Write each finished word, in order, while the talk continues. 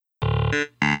Hey,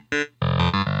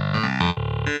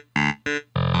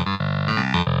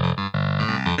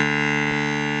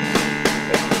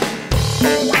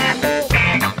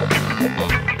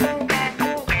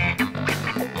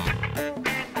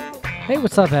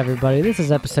 what's up, everybody? This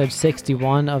is episode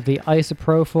 61 of the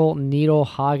Isopropyl Needle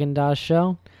Haagen-Dazs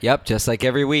show. Yep, just like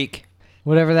every week.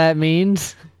 Whatever that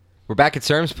means. We're back at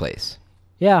Serm's place.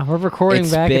 Yeah, we're recording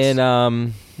It's back. been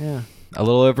yeah. a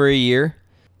little over a year.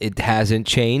 It hasn't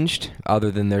changed, other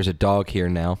than there's a dog here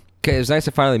now. Okay, it was nice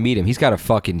to finally meet him. He's got a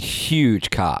fucking huge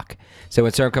cock. So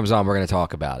when Serm comes on, we're going to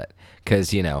talk about it.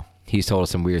 Because, you know, he's told us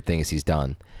some weird things he's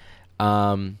done.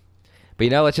 But, you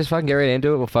know, let's just fucking get right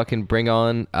into it. We'll fucking bring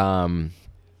on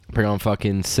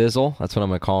fucking Sizzle. That's what I'm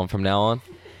going to call him from now on.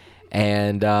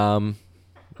 And,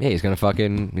 yeah, he's going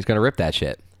to rip that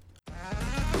shit.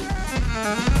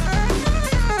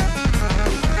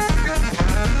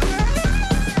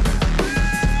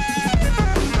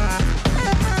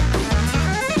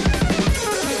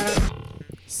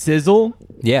 Sizzle?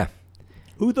 Yeah.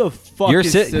 Who the fuck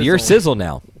is Sizzle? You're Sizzle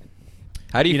now.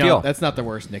 How do you feel? That's not the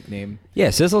worst nickname. Yeah,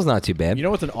 Sizzle's not too bad. You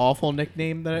know what's an awful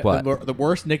nickname? What? The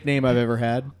worst nickname I've ever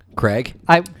had? Craig?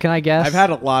 Can I guess? I've had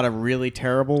a lot of really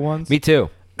terrible ones. Me too.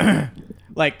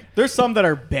 Like, there's some that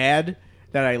are bad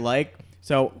that I like.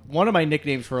 So, one of my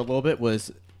nicknames for a little bit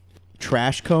was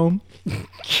Trash Comb.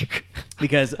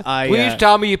 Because Please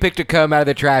tell me you picked a comb out of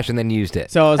the trash and then used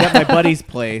it. So, I was at my buddy's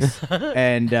place,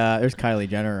 and there's Kylie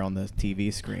Jenner on the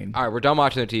TV screen. All right, we're done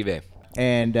watching the TV.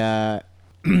 And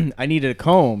I needed a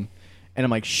comb, and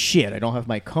I'm like, shit, I don't have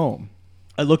my comb.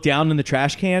 I look down in the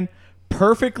trash can,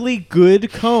 perfectly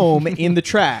good comb in the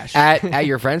trash. At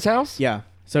your friend's house? Yeah.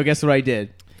 So guess what I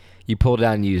did? You pulled it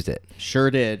out and used it. Sure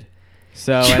did.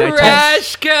 So and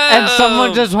Trash comb! And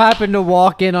someone just happened to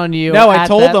walk in on you. No, I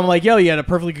told them, like, yo, you had a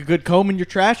perfectly good comb in your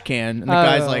trash can. And the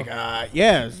guy's like,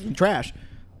 yeah, it's in trash.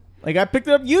 Like, I picked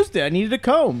it up, used it. I needed a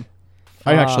comb.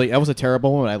 That was a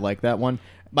terrible one. I like that one.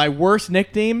 My worst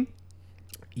nickname,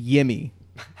 Yimmy.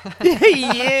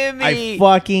 Yimmy! I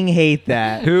fucking hate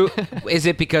that. Who is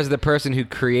it? Because of the person who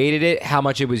created it, how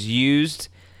much it was used?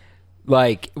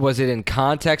 Like, was it in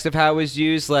context of how it was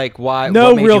used? Like, why? No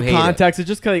what made real you hate context. It's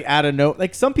just kind of out of note.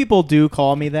 Like, some people do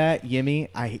call me that, Yimmy.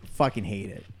 I fucking hate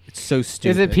it. It's so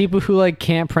stupid. Is it people who like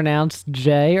can't pronounce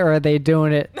J, or are they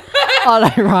doing it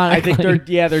unironically? I think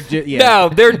they're No,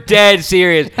 they're dead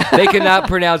serious. They cannot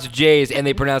pronounce J's and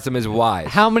they pronounce them as Y's.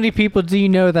 How many people do you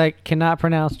know that cannot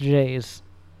pronounce J's?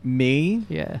 Me?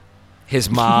 Yeah. His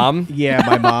mom? Yeah,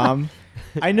 my mom.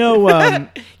 I know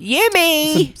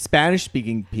Yimmy! some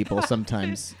Spanish-speaking people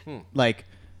sometimes, like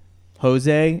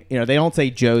Jose. You know, they don't say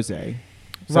Jose.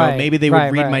 So Right, maybe they would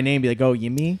right, read right. my name and be like, oh,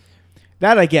 Yimmy?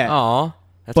 That I get. Aw,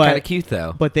 that's But- kind of cute,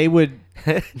 though. But they would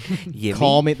Yimmy?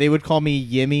 call me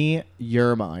Yimmy,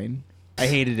 you're mine. I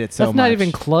hated it so That's much. not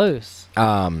even close.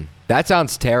 That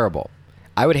sounds terrible.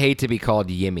 I would hate to be called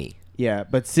Yimmy. Yeah,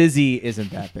 but Sizzy isn't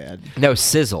that bad. No,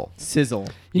 Sizzle. Sizzle.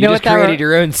 You know just what that created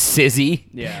your own Sizzy?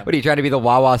 Yeah. What are you trying to be, the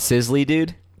Wawa Sizzly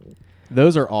dude?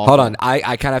 Those are awful. Hold on, I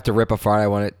kind of have to rip a fart. I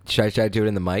want it. Should I do it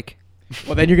in the mic?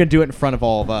 Well, then you're going to do it in front of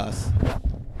all of us.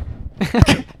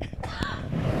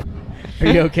 Are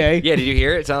you okay? Yeah, did you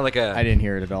hear it? It sounded like I didn't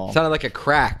hear it at all. It sounded like a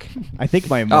crack. I think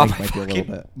my mic Oh, might be a little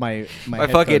bit. My My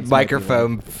fucking headphones might be a little-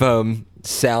 microphone foam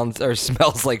sounds or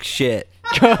smells like shit.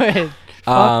 Good.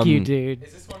 Fuck you, dude.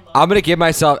 I'm gonna give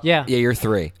myself. Yeah. Yeah, you're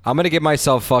 3. I'm gonna give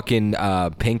myself fucking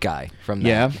pink eye from that.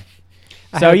 Yeah.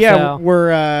 I So hope yeah, so.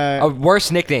 we're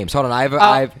Worst nicknames. Hold on.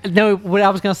 I've. No, what I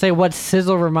was gonna say, what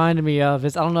Sizzle reminded me of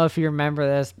is, I don't know if you remember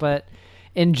this, but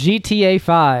in GTA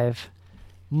 5,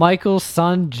 Michael's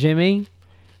son Jimmy,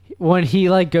 when he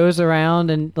like goes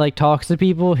around and like talks to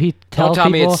people, he tells tell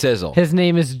me people it's Sizzle. his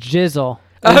name is Jizzle.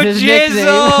 Oh, Is his nickname.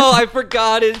 Jizzle! I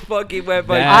forgot his fucking went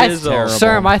by That's Jizzle. terrible.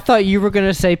 Sir, I thought you were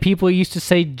gonna say people used to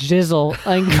say Jizzle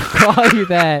and call you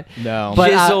that. no.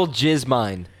 But Jizzle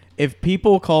Jizzmine. If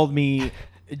people called me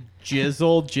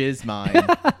Jizzle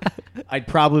Jizzmine, I'd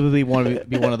probably want to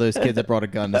be one of those kids that brought a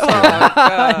gun to school.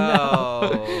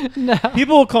 Oh, No.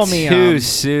 People will call me too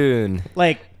soon.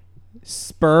 like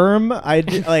sperm.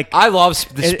 Like I love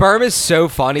the It- sperm is so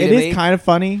funny it to is me. kind of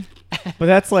funny, but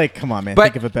that's like, come on, man. But-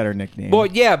 think of a better nickname. Well,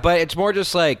 yeah, but it's more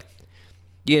just like,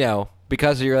 you know,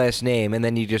 because of your last name, and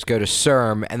then you just go to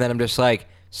Serm, and then I'm just like,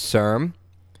 Serm,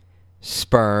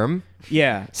 sperm,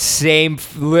 yeah, same,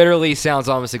 literally sounds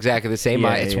almost exactly the same.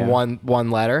 Yeah, It's yeah.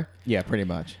 one letter. yeah, pretty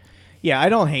much. Yeah,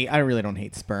 I really don't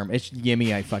hate sperm. It's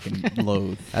Yimmy I fucking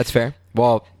loathe. That's fair.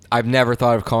 Well, I've never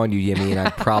thought of calling you Yimmy, and I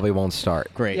probably won't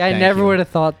start. Great. Yeah, I thank never you. would have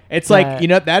thought. It's that. like, you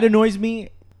know, that annoys me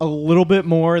a little bit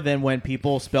more than when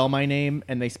people spell my name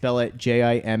and they spell it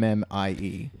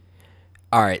Jimmie.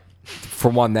 All right. For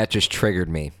one, that just triggered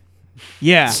me.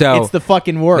 Yeah, So- it's the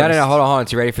fucking worst. No. Hold on.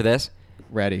 You ready for this?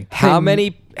 Ready. How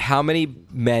many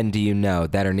men do you know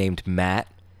that are named Matt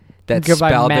that Go by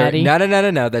spelled their Matty?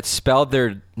 no that spelled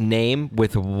their name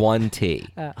with one T,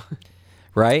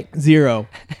 right? 0.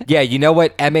 Yeah, you know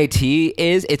what MAT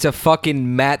is? It's a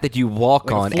fucking mat that you walk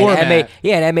Like a on. floor mat.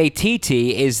 And MATT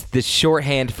is the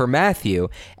shorthand for Matthew.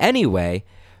 Anyway,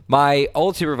 my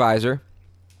old supervisor,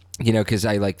 because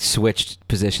I like switched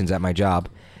positions at my job.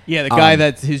 Yeah, the guy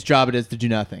that's his job it is to do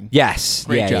nothing. Yes.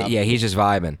 Great yeah, job. yeah, he's just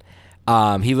vibing.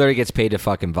 He literally gets paid to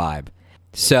fucking vibe.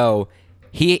 So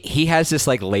he has this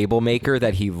like label maker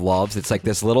that he loves. It's like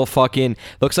this little fucking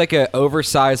looks like a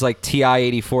oversized like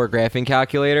TI-84 graphing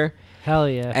calculator. Hell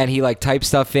yeah. And he like types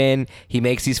stuff in. He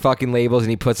makes these fucking labels and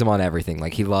he puts them on everything.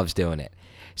 Like he loves doing it.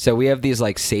 So we have these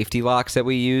like safety locks that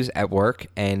we use at work,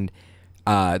 and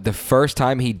the first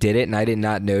time he did it, and I did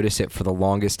not notice it for the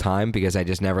longest time because I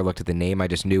just never looked at the name. I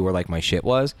just knew where like my shit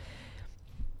was.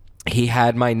 He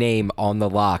had my name on the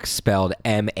lock spelled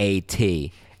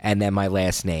M-A-T and then my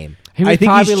last name. He was I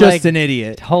think he's probably just like, an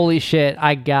idiot. holy shit,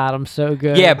 I got him so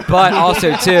good. Yeah, but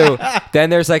also too, then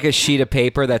there's like a sheet of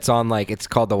paper that's on like, it's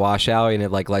called the washout, and it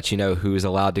like lets you know who's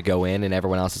allowed to go in and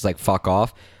everyone else is like fuck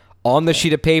off. On the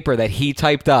sheet of paper that he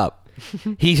typed up,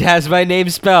 he has my name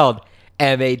spelled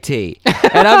M-A-T.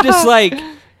 And I'm just like,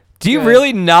 do you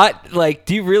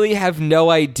really have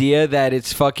no idea that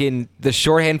it's fucking the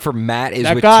shorthand for Matt is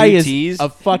That with guy two is T's? a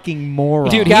fucking moron.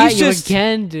 Dude, Got he's you just-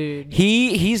 again, dude.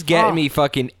 He's getting me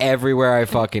fucking everywhere I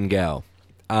fucking go.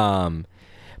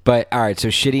 But all right, so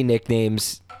shitty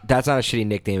nicknames. That's not a shitty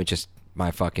nickname. It's just my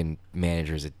fucking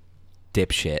manager's a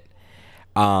dipshit.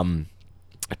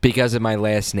 Because of my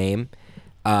last name,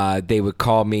 they would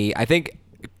call me. I think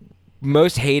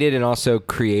most hated and also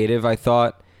creative. I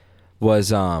thought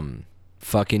was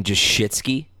fucking just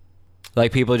Shitsky.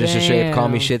 Like people just straight up call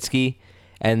me Damn. Shitsky,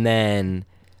 and then.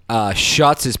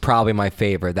 Shuts is probably my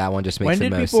favorite. That one just makes when the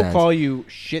did most people sense. call you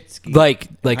Shitsky?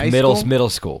 like High middle school?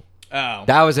 school. Oh.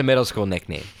 That was a middle school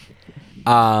nickname.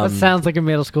 That sounds like a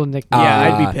middle school nickname.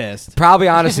 Yeah, I'd be pissed. Probably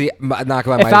honestly, not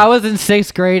gonna lie. If I was in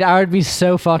 6th grade, I would be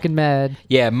so fucking mad.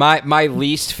 Yeah, my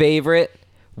least favorite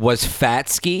was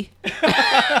Fatsky.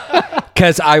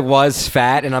 Because I was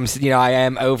fat and I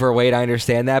am overweight. I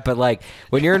understand that, but like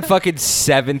when you're in fucking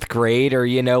 7th grade or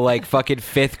like fucking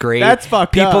 5th grade, That's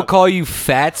fucked people up. call you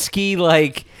Fatsky.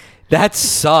 Like that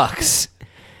sucks.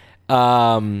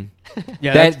 Yeah,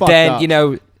 that's fucked then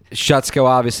up. Shutsko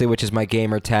obviously, which is my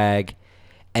gamer tag,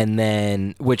 and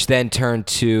then which then turned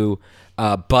to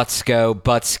Butsko,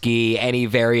 Butsky, any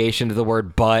variation of the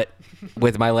word butt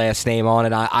with my last name on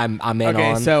it. I'm in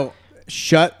Okay, on. so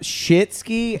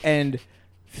Shitsky and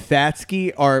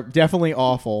Fatsky are definitely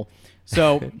awful.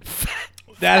 So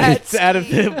that is out of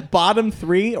the bottom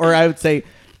 3, or I would say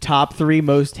top 3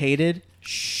 most hated: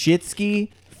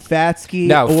 Shitsky, Fatsky,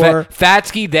 no, or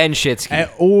Fatsky, then Shitsky.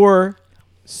 or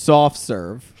Soft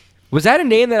Serve. Was that a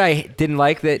name that I didn't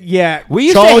like? That Yeah, we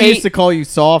used Charles to hate. used to call you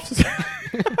Soft.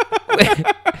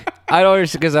 I don't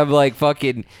understand because I'm like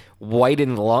fucking white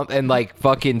and lump and like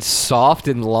fucking soft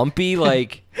and lumpy,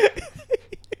 like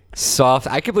soft.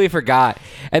 I completely forgot,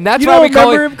 and that's You why don't we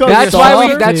call remember him it. calling That's you why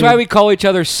soft? that's why we call each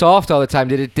other soft all the time.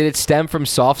 Did it stem from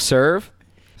soft serve?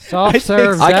 Soft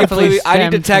serve so. I definitely completely. I need to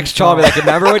stemmed text from Charlie. soft. Like,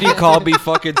 remember when you called me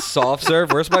fucking soft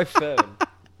serve? Where's my phone?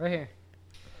 Right here.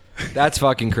 That's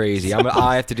fucking crazy.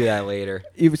 I have to do that later.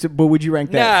 But would you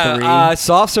rank that 3? No,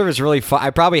 soft serve is really fun.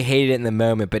 I probably hated it in the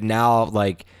moment, but now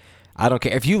like I don't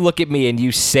care. If you look at me and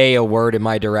you say a word in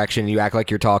my direction and you act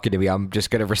like you're talking to me, I'm just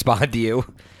gonna respond to you.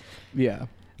 Yeah.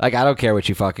 Like I don't care what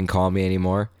you fucking call me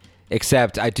anymore.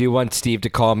 Except I do want Steve to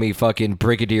call me fucking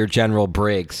Brigadier General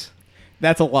Briggs.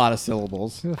 That's a lot of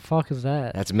syllables. Who the fuck is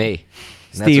that? That's me.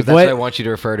 And Steve, that's what I what- want you to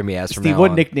refer to me as from Steve, now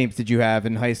what on. nicknames did you have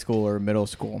in high school or middle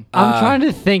school? I'm trying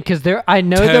to think because I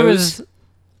know there was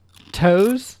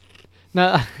Toes.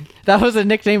 No, that was a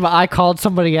nickname, but I called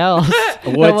somebody else.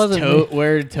 That wasn't me.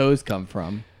 Where did toes come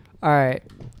from? All right.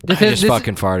 I just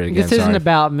fucking farted again. This isn't sorry.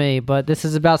 about me, but this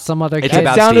is about some other It's kid.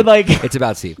 about sounded Steve. like- It's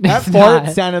about Steve. That It's fart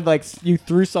not. sounded like you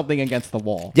threw something against the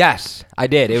wall. Yes, I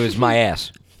did. It was my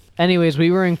ass. Anyways,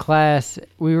 we were in class.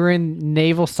 We were in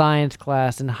naval science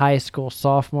class in high school,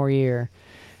 sophomore year.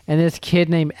 And this kid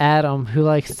named Adam, who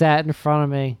like sat in front of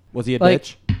me. Was he a Like,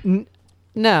 bitch?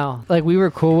 No, like we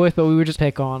were cool with, but we would just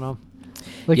pick on him.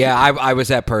 Like, Yeah, I was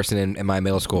that person in my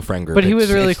middle school friend group. But he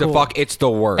was really it's cool. It's the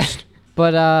worst.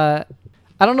 But I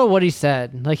don't know what he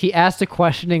said. Like he asked a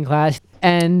question in class,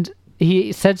 and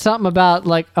he said something about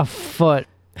like a foot,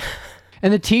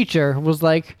 and the teacher was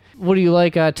like, "What do you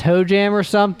like, a toe jam or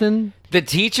something?" The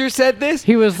teacher said this?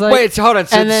 He was like, wait, hold on.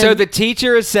 So, and then- so the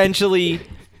teacher essentially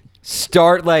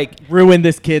start like Ruin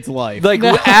this kid's life.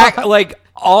 act like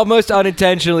almost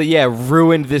unintentionally,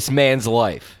 ruined this man's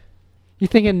life. You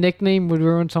think a nickname would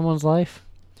ruin someone's life?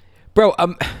 Bro,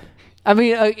 I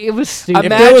mean, it was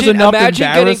stupid. there was enough imagine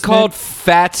getting embarrassment- called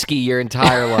Fatsky your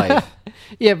entire life.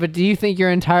 Yeah, but do you think your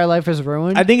entire life is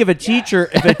ruined? I think if a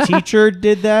teacher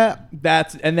did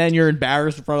that, and then you're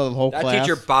embarrassed in front of the whole That class.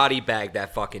 teacher body bagged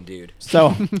that fucking dude.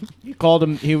 So you called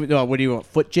him. What do you want?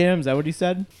 Foot jam? Is that what he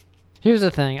said? Here's the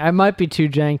thing. I might be too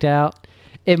janked out.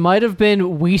 It might have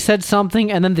been we said something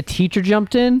and then the teacher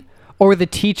jumped in, or the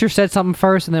teacher said something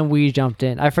first and then we jumped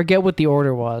in. I forget what the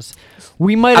order was.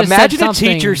 We might have Imagine said a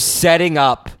something. teacher setting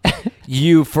up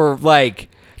you for like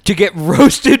to get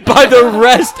roasted by the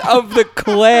rest of the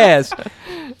class.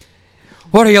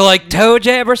 What are you like, toe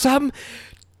jam or something?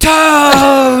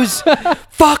 Toes,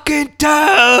 fucking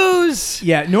toes.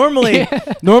 Yeah. Normally,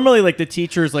 like the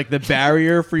teacher is like the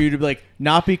barrier for you to like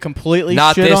not be completely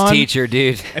Not shit this on. teacher,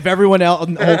 dude. If everyone else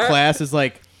in the whole class is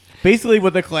like, basically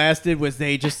what the class did was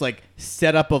they just like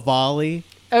set up a volley,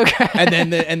 Okay. and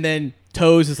then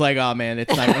Toes is like, oh man,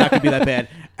 it's not gonna be that bad,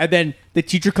 and then the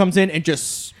teacher comes in and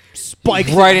just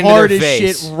spikes Right it into hard their as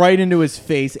face. shit right into his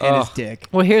face and his Ugh. dick.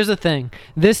 Well, here's the thing.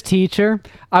 This teacher,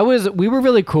 we were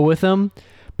really cool with him,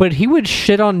 but he would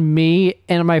shit on me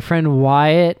and my friend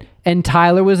Wyatt, and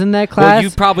Tyler was in that class. Well, you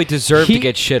probably deserve to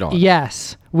get shit on.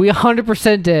 Yes, we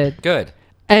 100% did. Good.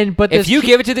 But If this you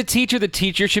give it to the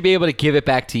teacher should be able to give it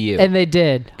back to you. and they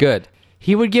did. Good.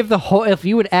 He would give the whole. If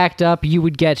you would act up, you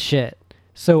would get shit.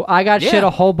 So I got shit Yeah. a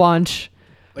whole bunch.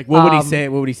 Like, what would he Um, say?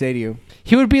 What would he say to you?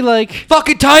 He would be like,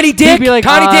 Fucking tiny dick. he'd be like,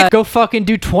 tiny dick. go fucking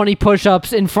do 20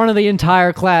 push-ups in front of the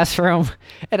entire classroom,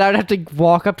 and I would have to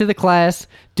walk up to the class,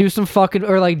 do some fucking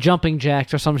or like jumping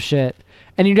jacks or some shit,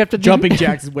 and you'd have to do, Jumping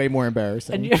jacks is way more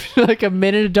embarrassing. And you have to do like a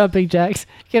minute of jumping jacks,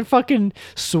 get fucking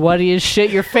sweaty as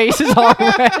shit. Your face is all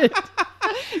red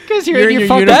because you're, You're in in your your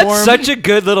fucking. uniform. That's such a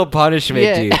good little punishment,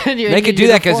 Yeah, dude. and you're They in could your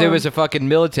do that because it uniform. was a fucking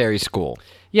military school.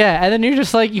 Yeah, and then you're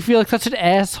just like, you feel like such an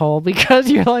asshole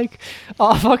because you're like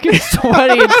all fucking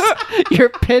sweaty and your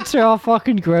pits are all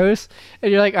fucking gross.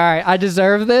 And you're like, all right, I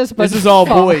deserve this. But This is all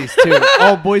fuck. boys, too.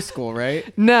 All boys school,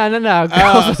 right? No. Girls Oh,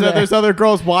 are so there. there's other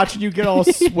girls watching you get all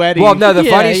sweaty. Well, no, the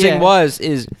Yeah, funniest yeah. thing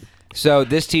is so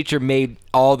this teacher made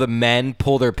all the men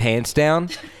pull their pants down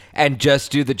and just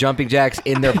do the jumping jacks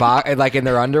in their like in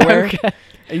their underwear. Okay.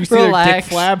 And you see their dick Relax.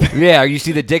 flap. Yeah, you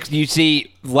see the dicks, you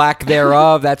see lack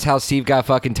thereof. That's how Steve got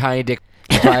fucking tiny dick.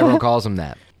 That's why everyone calls him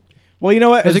that. Well, you know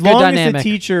what? There's As a good long as the dynamic.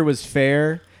 teacher was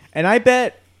fair, and I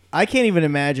can't even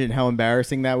imagine how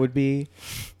embarrassing that would be,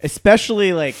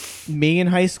 especially like me in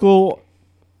high school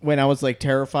when I was like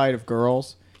terrified of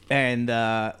girls. And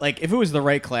like if it was the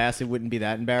right class, it wouldn't be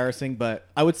that embarrassing. But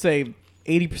I would say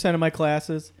 80% of my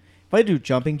classes, if I do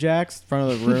jumping jacks in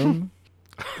front of the room,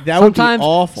 that would be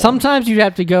awful. Sometimes you'd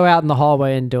have to go out in the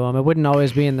hallway and do them. It wouldn't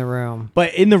always be in the room.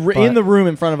 But in the room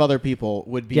in front of other people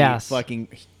would be Yes. fucking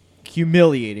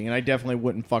humiliating, and I definitely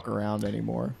wouldn't fuck around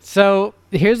anymore. So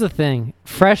here's the thing: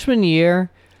 freshman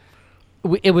year,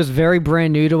 it was very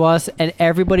brand new to us, and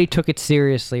everybody took it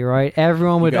seriously. Right?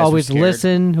 Everyone would guys were always scared.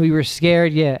 listen. We were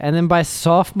scared, yeah. And then by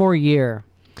sophomore year,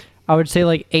 I would say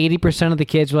like 80% of the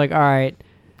kids were like, "All right,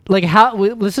 like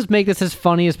let's just make this as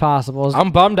funny as possible."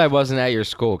 I'm bummed I wasn't at your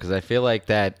school because I feel like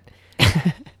that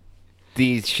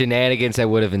these shenanigans that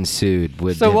would have ensued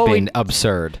would So have what been we-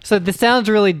 absurd. So this sounds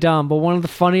really dumb, but one of the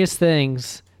funniest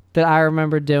things that I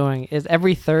remember doing is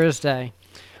every Thursday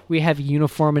we have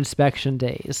uniform inspection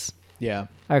days. Yeah.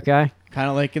 Okay? Kind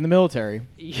of like in the military.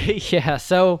 Yeah,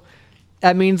 so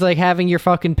that means like having your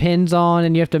fucking pins on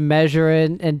and you have to measure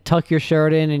it and tuck your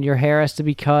shirt in and your hair has to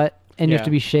be cut and you have Yeah.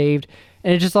 to be shaved.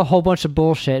 And it's just a whole bunch of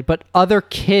bullshit. But other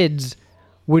kids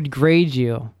would grade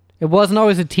you. It wasn't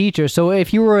always a teacher. So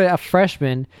if you were a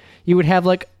freshman, you would have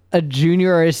like a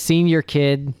junior or a senior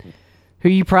kid who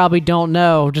you probably don't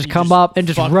know just You come just up and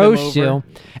just fuck them roast over. you.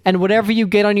 And whatever you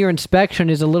get on your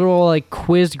inspection is a little like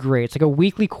quiz grade. It's like a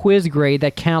weekly quiz grade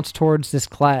that counts towards this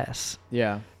class.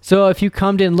 Yeah. So if you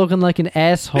come in looking like an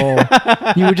asshole,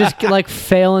 you would just like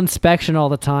fail inspection all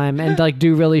the time and like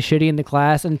do really shitty in the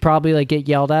class and probably like get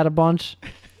yelled at a bunch.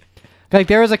 Like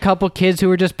there was a couple kids who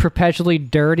were just perpetually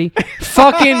dirty.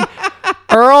 Fucking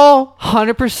Earl,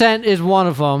 100% is one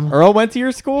of them. Earl went to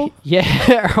your school?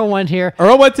 Yeah, Earl went here.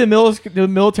 Earl went to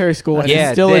military school and Yeah,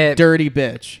 he's still a that- dirty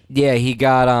bitch. Yeah, he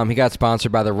got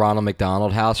sponsored by the Ronald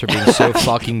McDonald House for being so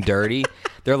fucking dirty.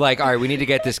 They're like, all right, we need to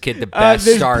get this kid the best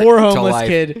This start poor to homeless life.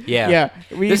 kid. Yeah, Yeah.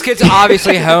 This kid's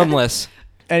obviously homeless.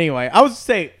 Anyway, I would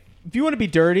say if you want to be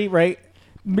dirty, right?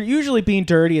 But usually being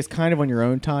dirty is kind of on your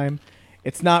own time.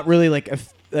 it's not really like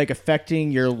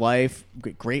affecting your life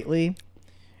greatly.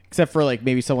 Except for like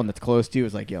maybe someone that's close to you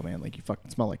is like, yo man, like you fucking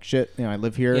smell like shit. You know, I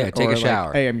live here. Yeah, take a like,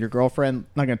 shower. Hey, I'm your girlfriend. I'm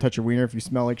not gonna touch your wiener if you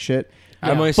smell like shit.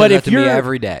 Emily says that to me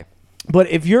every day. But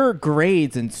if your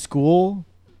grades in school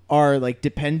are like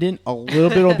dependent a little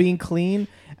bit on being clean,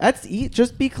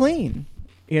 just be clean.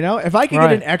 You know, if I could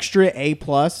get an extra A+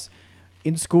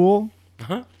 in school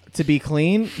to be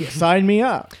clean, sign me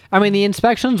up. I mean, the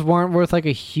inspections weren't worth like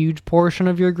a huge portion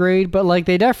of your grade, but like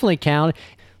they definitely count.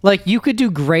 Like, you could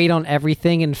do great on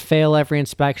everything and fail every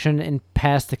inspection and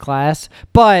pass the class,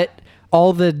 but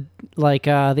all the, like,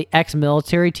 the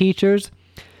ex-military teachers,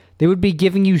 they would be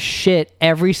giving you shit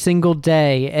every single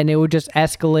day, and it would just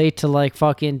escalate to, like,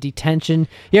 fucking detention.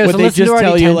 Yeah, Would so they listen to just our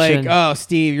tell you, like, detention. oh,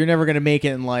 Steve, you're never going to make it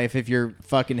in life if your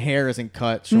fucking hair isn't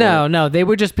cut short? No, they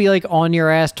would just be, like, on your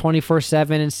ass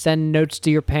 24/7 and send notes to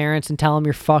your parents and tell them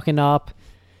you're fucking up.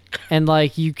 And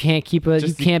like you can't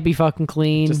can't be fucking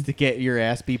clean. Just to get your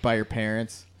ass beat by your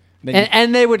parents.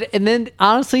 And then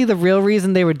honestly the real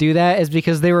reason they would do that is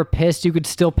because they were pissed you could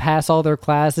still pass all their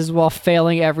classes while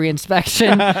failing every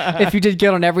inspection if you did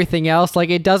good on everything else. Like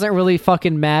it doesn't really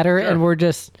fucking matter, and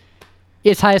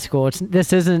it's high school.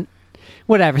 This isn't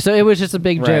whatever. So it was just a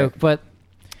big joke. But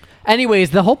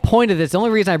anyways, the whole point of this, the only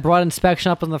reason I brought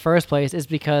inspection up in the first place is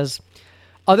because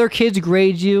other kids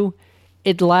grade you.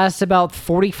 It lasts about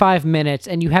 45 minutes,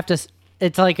 and you have to.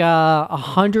 It's like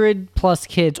 100+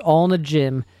 kids all in a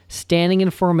gym, standing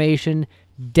in formation,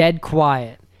 dead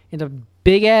quiet in a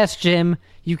big ass gym.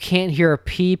 You can't hear a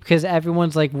peep because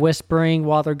everyone's like whispering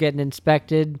while they're getting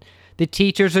inspected. The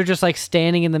teachers are just like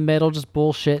standing in the middle, just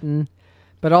bullshitting.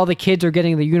 But all the kids are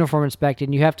getting the uniform inspected,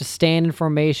 and you have to stand in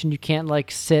formation. You can't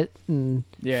like sit and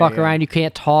fuck around. You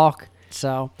can't talk.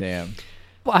 So damn.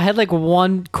 I had like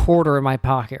 $1 in my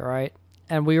pocket, right?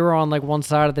 And we were on like one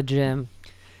side of the gym,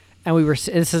 and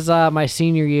this is my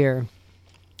senior year,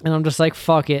 and I'm just like,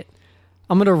 fuck it,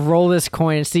 I'm gonna roll this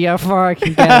coin and see how far I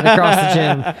can get it across the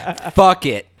gym. Fuck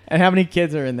it. And how many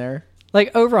kids are in there?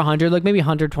 Like over 100, like maybe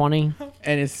 120.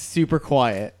 And it's super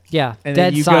quiet. Yeah, and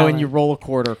dead then you silent. go and you roll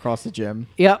 $1 across the gym.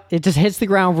 Yep, it just hits the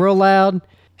ground real loud.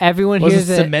 Everyone Was hears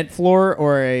it it. Cement floor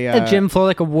or a Gym floor,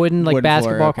 like a wooden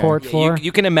basketball court floor.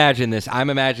 You can imagine this. I'm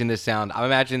imagining this sound. I'm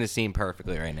imagining this scene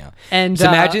perfectly right now. And so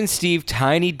imagine Steve,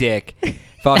 tiny dick,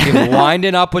 fucking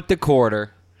winding up with the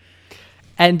quarter.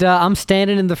 And I'm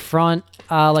standing in the front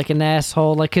like an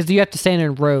asshole, like because you have to stand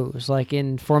in rows, like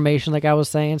in formation, like I was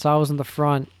saying. So I was in the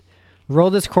front. Roll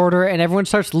this quarter, and everyone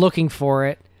starts looking for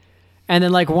it. And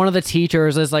then like one of the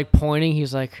teachers is like pointing.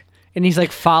 He's like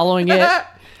following it.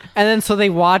 And then so they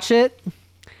watch it,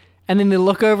 and then they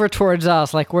look over towards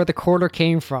us, like where the quarter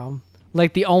came from.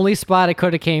 Like the only spot it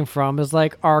could have came from is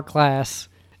like our class.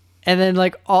 And then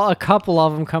like a couple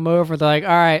of them come over. They're like, all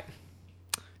right,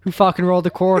 who fucking rolled the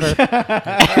quarter?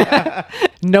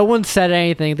 No one said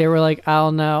anything. They were like, I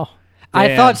don't know. Damn.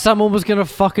 I thought someone was going to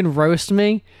fucking roast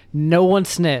me. No one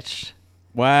snitched.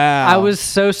 Wow. I was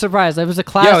so surprised. It was a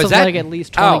class of like at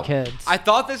least 20 kids. I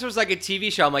thought this was like a TV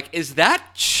show. I'm like, is that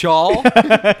Shaw?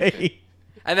 And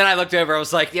then I looked over. I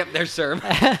was like, yep, there's Serm.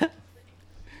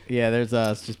 Yeah, there's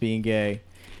us just being gay.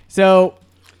 So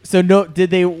no,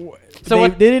 did they? So they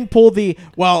didn't pull the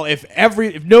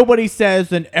if nobody says,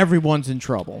 then everyone's in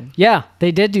trouble. Yeah,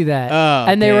 they did do that.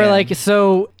 Oh, and they were like,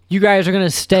 so you guys are gonna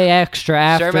stay extra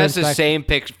after. Serm has the same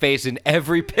face in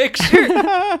every picture.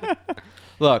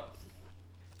 Look.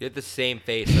 You had the same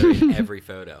face in every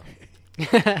photo.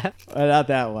 Not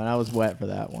that one. I was wet for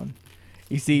that one.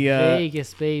 You see,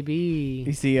 Vegas, baby.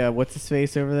 You see, what's his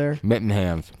face over there? Mitten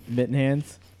hands. Mitten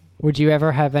hands. Would you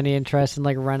ever have any interest in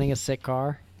like renting a sick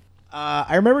car?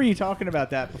 I remember you talking about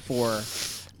that before.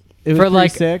 It was for like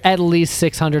sick. At least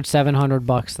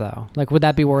 $600-$700 though. Like, would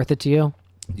that be worth it to you?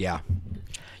 Yeah.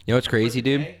 You know what's crazy,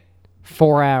 dude?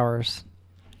 4 hours.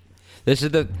 This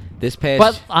past.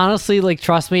 But honestly, like,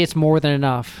 trust me, it's more than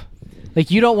enough.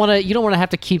 Like, you don't want to have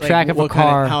to keep track of a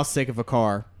car. How sick of a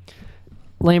car?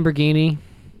 Lamborghini,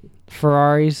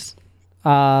 Ferraris.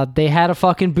 They had a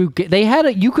fucking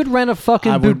Bugatti. You could rent a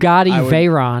fucking Bugatti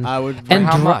Veyron. I would. And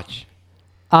how much?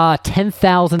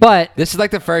 10,000. But this is like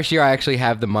the first year I actually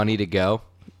have the money to go.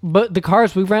 But the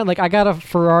cars we rent, like I got a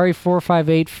Ferrari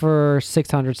 458 for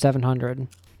 $600-$700.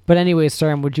 But anyways,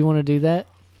 Sam, would you want to do that?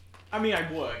 I mean,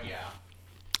 I would, yeah.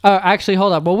 Oh, actually,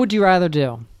 hold up. What would you rather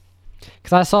do?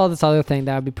 Because I saw this other thing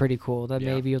that would be pretty cool that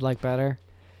maybe you'd like better.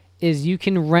 Is you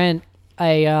can rent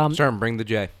a... Sir, bring the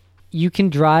J. You can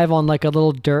drive on like a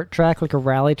little dirt track, like a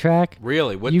rally track.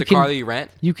 Really? With the car that you rent?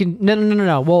 You can...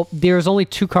 No. Well, there's only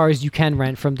 2 cars you can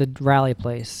rent from the rally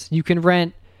place. You can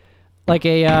rent like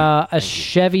a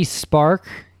Chevy Spark,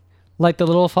 like the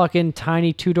little fucking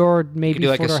tiny 2-door, You maybe can do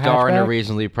like a 4-door star in a hatchback.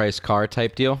 reasonably priced car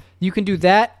type deal. You can do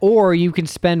that, or you can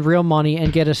spend real money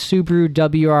and get a Subaru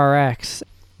WRX,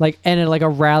 like and like a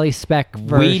rally spec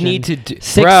version. We need to do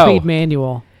 6-speed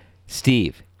manual.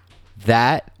 Steve,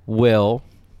 that will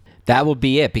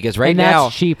be it because right And that's now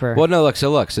cheaper. Well, no,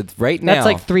 so right now That's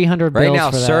like 300 Right bills now,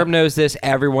 for that. Serb knows this.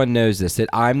 Everyone knows this. That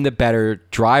I'm the better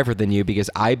driver than you because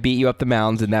I beat you up the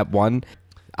mountains in that one.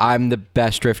 I'm the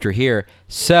best drifter here.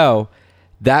 So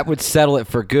that would settle it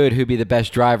for good. Who'd be the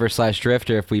best driver /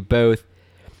 drifter if we both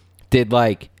did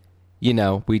we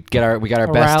got our A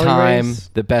best rally time, race?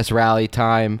 the best rally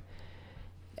time,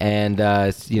 and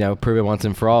prove it once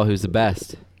and for all who's the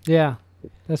best. Yeah,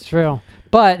 that's true.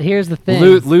 But here's the thing.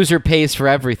 Loser pays for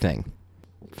everything.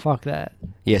 Fuck that.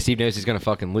 Yeah, Steve knows he's gonna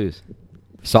fucking lose.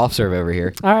 Soft serve over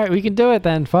here. All right, we can do it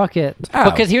then. Fuck it. Oh.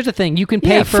 Because here's the thing. You can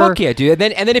pay Yeah, for... fuck yeah, dude.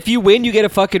 And then if you win, you get a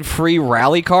fucking free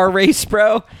rally car race,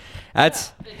 bro.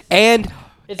 That's and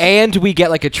we get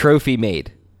like a trophy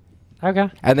made. Okay.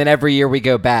 And then every year we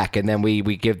go back and then we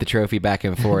give the trophy back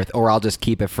and forth, or I'll just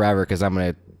keep it forever because I'm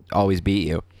gonna always beat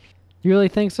you. You really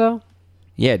think so?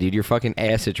 Yeah, dude, you're fucking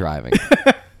ass at driving.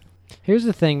 Here's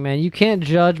the thing, man. You can't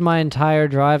judge my entire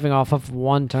driving off of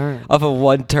one turn. Off of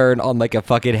one turn on like a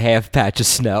fucking half patch of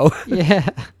snow. Yeah.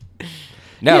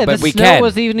 No, yeah, but the we snow can.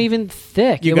 wasn't even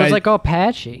thick. You It was guys- like all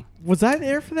patchy. Was I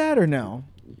there for that or no?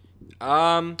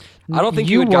 I don't think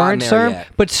you had weren't, gotten there Serm. yet.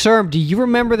 But Serm, do you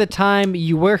remember the time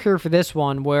you were here for this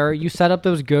one where you set up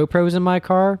those GoPros in my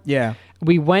car? Yeah.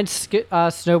 We went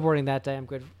snowboarding that day. I'm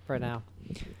good right now.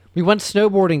 We went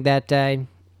snowboarding that day.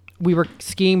 We were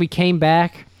skiing. We came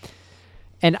back.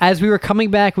 And as we were coming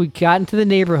back, we got into the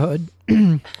neighborhood.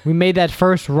 We made that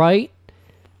first right.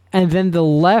 And then the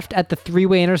left at the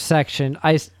 3-way intersection.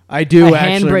 I A do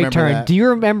actually handbrake remember turn. that. Do you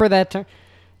remember that turn?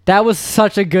 That was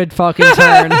such a good fucking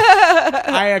turn.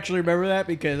 I actually remember that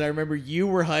because I remember you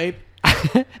were hype.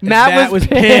 Matt was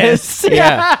pissed.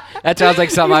 Yeah, that sounds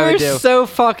like something I would You do. were so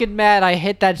fucking mad. I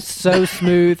hit that so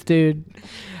smooth, dude.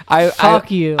 Fuck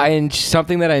you.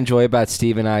 Something that I enjoy about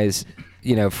Steve and I's,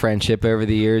 friendship over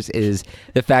the years is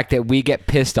the fact that we get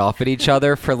pissed off at each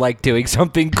other for like doing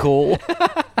something cool.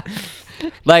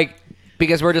 Like,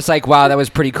 because we're just like, wow, that was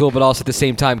pretty cool, but also at the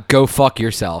same time, go fuck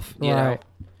yourself. You know? Right.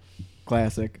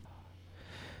 Classic.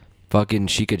 Fucking,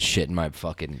 she could shit in my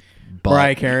fucking butt.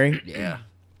 Mariah Carey. Yeah.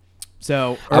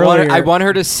 So I earlier, want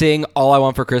her to sing "All I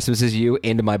Want for Christmas Is You"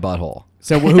 into my butthole.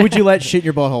 So who would you let shit in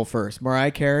your butthole first,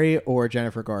 Mariah Carey or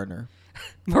Jennifer Gardner?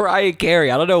 Mariah Carey.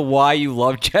 I don't know why you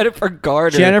love Jennifer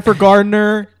Gardner. Jennifer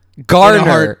Gardner.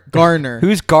 Gardner. Gardner.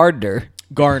 Who's Gardner?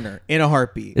 Garner in a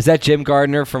heartbeat? Is that Jim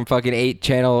Gardner from fucking 8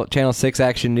 Channel 6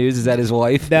 Action News? Is that his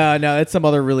wife? No, that's some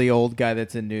other really old guy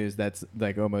that's in news that's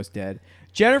like almost dead.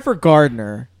 Jennifer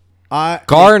Gardner.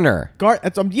 Garner.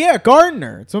 Yeah,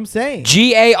 Gardner. That's what I'm saying.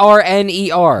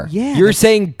 Garner. Yeah, You're that's-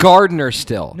 saying Gardner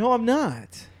still. No, I'm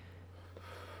not.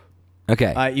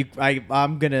 Okay.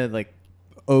 I'm gonna like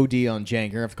OD on Jank. You're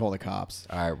gonna have to call the cops.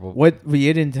 All right. Well, What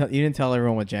you didn't tell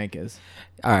everyone what Jank is.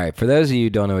 all right. For those of you who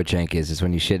don't know what jank is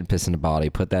when you shit and piss in a bottle.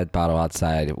 You put that bottle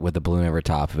outside with a balloon over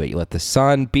top of it. You let the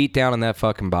sun beat down on that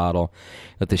fucking bottle.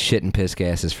 Let the shit and piss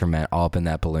gases ferment all up in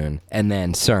that balloon. And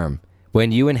then, Serm,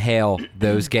 when you inhale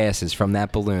those gases from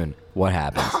that balloon, what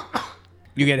happens?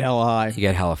 You get hella high. You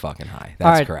get hella fucking high. All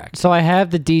That's right, correct. So I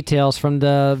have the details from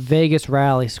the Vegas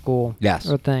rally school. Yes.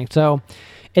 Or thing. So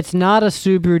it's not a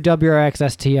Subaru WRX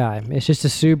STI. It's just a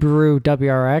Subaru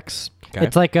WRX. Okay.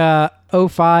 It's like a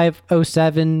 05,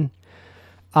 07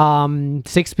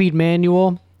 6-speed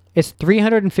manual. It's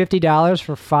 $350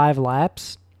 for 5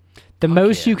 laps. The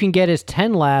most yeah. you can get is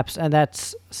 10 laps, and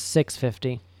that's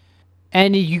 $650.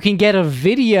 And you can get a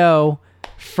video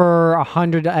for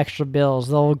 100 extra bills.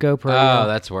 They'll GoPro. Oh, you.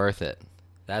 that's worth it.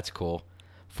 That's cool.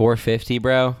 $450,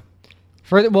 bro.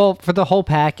 For the whole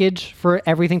package, for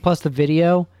everything plus the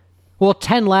video,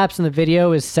 10 laps in the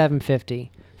video is $750.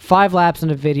 5 laps in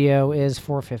the video is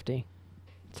 $450,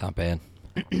 It's not bad.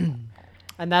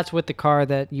 and that's with the car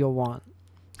that you'll want.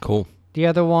 Cool. The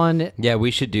other one, Yeah,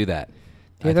 we should do that.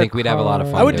 The I other think we'd have a lot of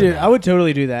car- fun. I would doing do. that. I would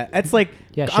totally do that. That's like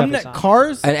Yeah, I'm Chevy's not on.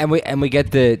 cars. And we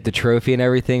get the trophy and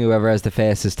everything. Whoever has the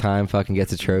fastest time fucking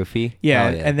gets a trophy.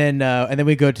 Yeah, Hell and then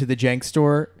we go to the Jank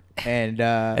store and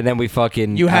then we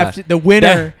fucking you have to. The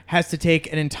winner has to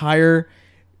take an entire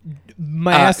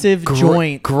massive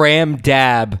joint. gram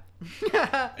dab.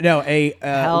 No, a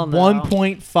Hell no.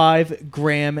 1.5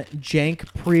 gram Jank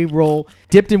pre-roll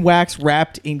dipped in wax,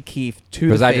 wrapped in keef to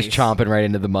Was the I face. just chomping right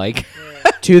into the mic?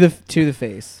 to the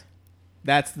face?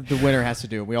 That's the winner has to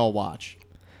do. We all watch.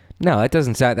 No, that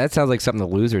doesn't sound. That sounds like something the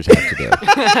losers have to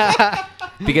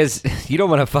do. Because you don't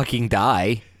want to fucking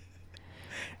die.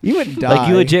 You wouldn't die. Like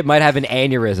you legit might have an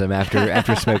aneurysm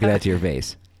after smoking that to your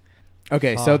face.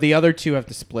 Okay, so the other two have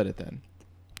to split it then.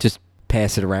 Just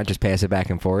pass it around. Just pass it back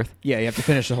and forth. Yeah, you have to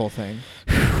finish the whole thing.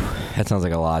 That sounds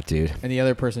like a lot, dude. And the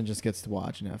other person just gets to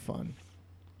watch and have fun.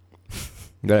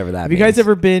 Whatever that Have means. you guys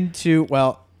ever been to,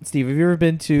 well, Steve, have you ever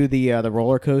been to the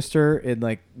roller coaster in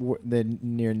like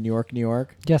near New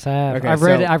York? Yes, I have. Okay,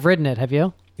 I've ridden it. Have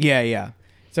you? Yeah.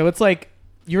 So it's like,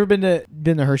 you ever been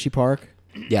to Hershey Park?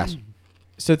 Yes.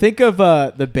 So think of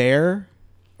the bear,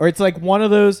 or it's like one of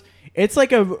those. It's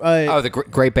like Oh, the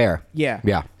Great Bear. yeah.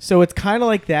 Yeah. So it's kind of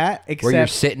like that, Where you're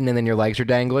except sitting and then your legs are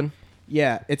dangling.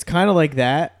 yeah, it's kind of like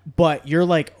that, but you're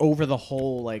like over the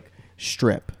whole like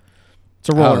strip. It's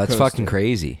a roller Oh, that's coaster. fucking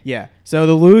crazy. Yeah. So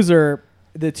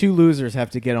the two losers have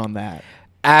to get on that.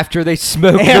 After they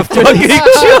smoke the After fucking they-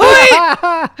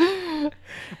 joint.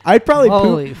 I'd probably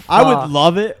Holy poop. I fuck. would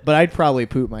love it, but I'd probably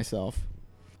poop myself.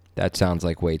 That sounds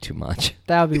like way too much.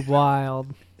 That would be wild.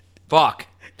 Fuck.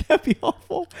 That'd be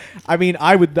awful. I mean,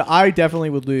 I definitely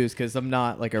would lose because I'm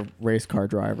not like a race car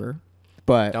driver.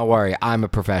 But Don't worry, I'm a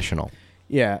professional.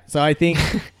 yeah, so I think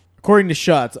according to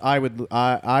Schutz, I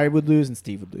would lose and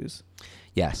Steve would lose.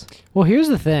 Yes. Well, here's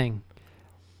the thing.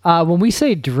 When we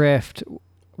say drift,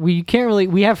 we can't really.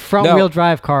 We have front wheel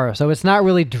drive cars, so it's not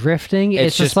really drifting.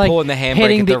 It's just just like pulling the handbrake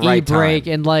hitting at the the right e-brake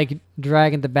time. and like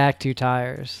dragging the back two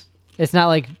tires. It's not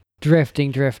like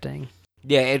drifting.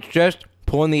 Yeah, it's just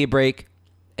pulling the brake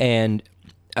and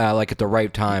like at the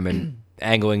right time and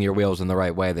angling your wheels in the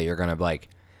right way that you're gonna like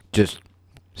just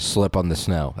slip on the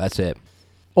snow. That's it.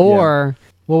 Or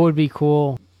what would be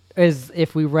cool is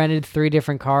if we rented 3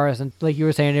 different cars and, like you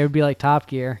were saying, it would be like Top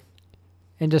Gear,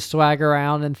 and just swag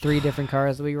around in 3 different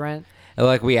cars that we rent. And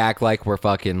like we act like we're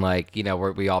fucking like, you know,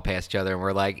 we all pass each other and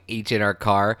we're like each in our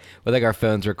car with like our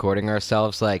phones recording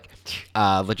ourselves like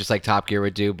just like Top Gear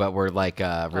would do, but we're like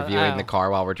reviewing the car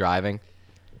while we're driving.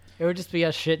 It would just be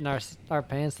us shitting our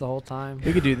pants the whole time.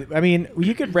 We could do that. I mean,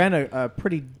 you could rent a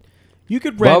pretty. You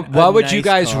could rent. What would you nice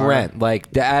guys car. rent?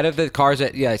 Like out of the cars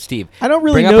that Steve. I don't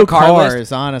really bring up know a car cars,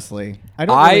 list. honestly. I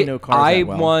don't really know cars that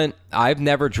well. I've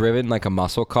never driven like a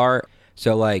muscle car,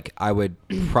 so like I would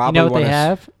probably You know what want they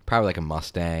have? probably like a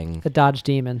Mustang. The Dodge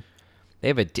Demon. They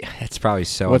have it's probably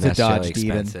so What's a unnecessarily Dodge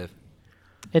Demon? expensive.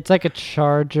 It's like a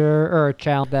Charger or a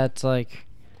Challenge that's like.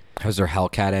 Has their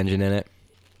Hellcat engine in it?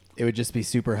 It would just be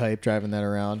super hype driving that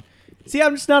around. See,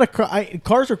 I'm just not a car.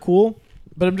 Cars are cool,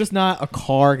 but I'm just not a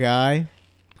car guy.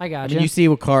 I got I mean, you see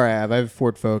what car I have. I have a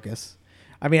Ford Focus.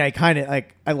 I mean, I kind of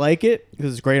like. I like it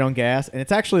because it's great on gas, and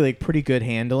it's actually like pretty good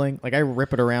handling. Like I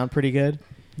rip it around pretty good.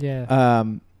 Yeah.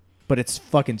 But it's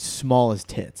fucking small as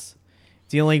tits.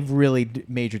 It's the only really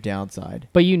major downside.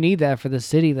 But you need that for the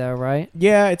city, though, right?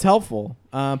 Yeah, it's helpful.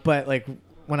 But like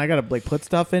when I gotta like put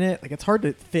stuff in it, like it's hard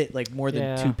to fit like more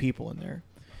than 2 people in there.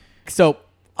 So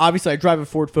obviously, I drive a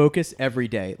Ford Focus every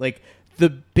day. Like the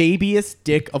babiest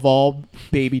dick of all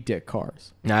baby dick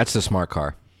cars. No, it's the smart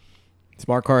car.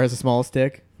 Smart car has the smallest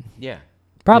dick. Yeah.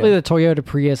 Probably Yeah. the Toyota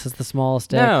Prius is the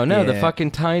smallest. No, the Yeah.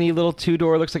 fucking tiny little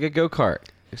 2-door looks like a go-kart.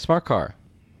 A smart car.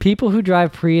 People who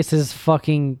drive Priuses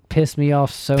fucking piss me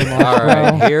off so much. All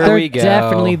right, bro. here They're we go.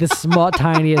 definitely the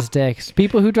tiniest dicks.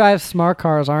 People who drive smart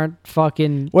cars aren't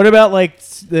fucking. What about like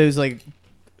those like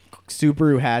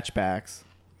Subaru hatchbacks?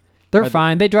 They're Are they-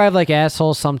 fine. They drive like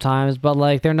assholes sometimes, but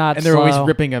like they're not. And they're slow. always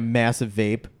ripping a massive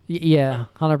vape. Yeah,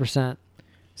 100%.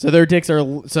 So their dicks are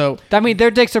I mean, their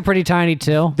dicks are pretty tiny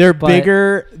too. they're but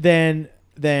bigger than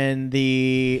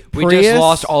the We Prius. just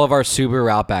lost all of our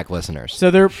Subaru Outback listeners.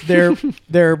 So they're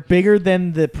bigger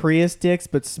than the Prius dicks,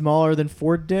 but smaller than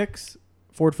Ford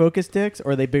Focus dicks,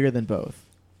 or are they bigger than both?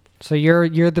 So you're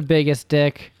the biggest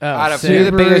dick. Oh, Out of- sick. you're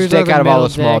the biggest Subarus dick are out of all the middle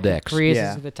small dick. dicks. Prius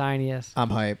Yeah. is the tiniest. I'm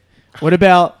hype. What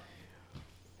about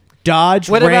Dodge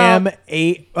What Ram about-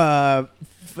 8?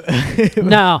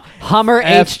 No, Hummer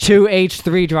F- H2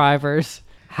 H3 drivers.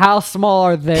 How small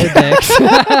are their dicks?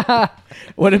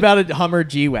 What about a Hummer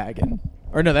G-Wagon?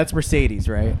 Or no, that's Mercedes,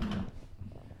 right?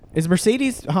 Is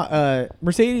Mercedes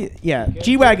Mercedes? Yeah,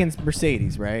 G-Wagon's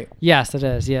Mercedes, right? Yes, it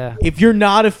is. Yeah. If you're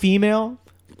not a female,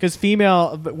 because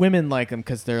women like them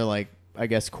because they're like, I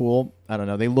guess, cool. I don't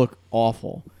know. They look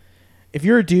awful. If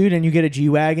you're a dude and you get a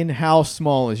G-Wagon, how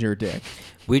small is your dick?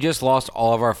 We just lost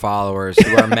all of our followers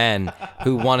who are men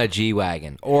who want a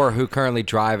G-Wagon or who currently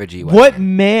drive a G-Wagon. What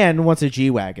man wants a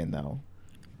G-Wagon though?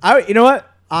 You know what?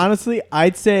 Honestly,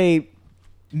 I'd say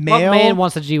male. What man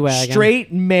wants a G-Wagon?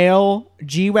 Straight male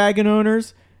G-Wagon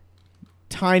owners,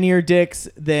 tinier dicks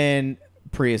than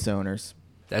Prius owners.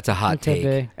 That's a hot Could take. be.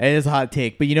 It is a hot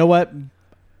take, but you know what?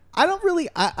 I don't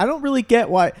really get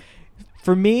why.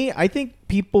 For me, I think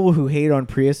people who hate on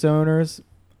Prius owners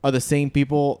are the same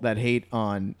people that hate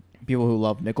on people who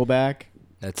love Nickelback.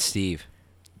 That's Steve.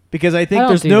 Because I I think don't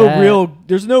there's do no that.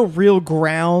 there's no real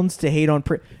grounds to hate on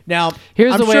now.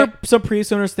 Here's I'm the way- sure some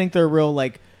Prius owners think they're real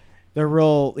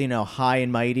high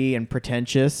and mighty and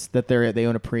pretentious that they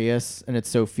own a Prius and it's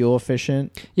so fuel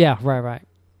efficient. Yeah, right.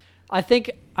 I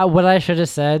think what I should have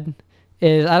said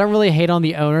is I don't really hate on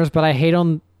the owners, but I hate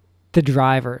on the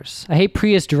drivers. I hate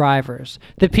Prius drivers.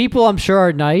 The people I'm sure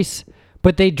are nice,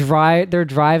 but their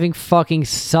driving fucking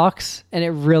sucks, and it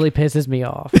really pisses me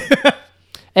off.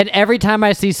 And every time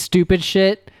I see stupid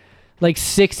shit, like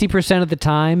 60% of the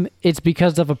time, it's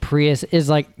because of a Prius is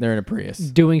like They're in a Prius.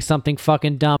 doing something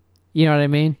fucking dumb. You know what I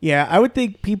mean? Yeah, I would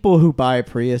think people who buy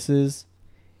Priuses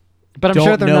But I'm don't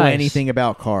sure they're know nice. anything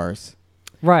about cars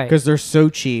Right. because they're so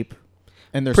cheap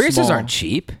and they're Priuses small. aren't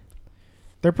cheap.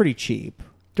 They're pretty cheap.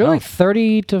 They're Oh. like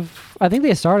 30 to... I think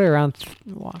they started around...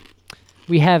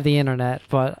 We have the internet,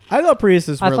 but I thought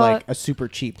Priuses I were thought- like a super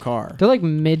cheap car. they're like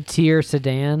mid-tier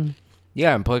sedan.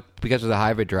 Yeah, and because of the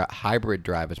hybrid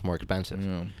drive, it's more expensive.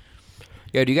 Mm.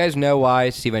 Yeah, do you guys know why?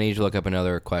 Steve, I need you to look up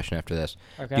another question after this.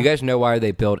 Okay. Do you guys know why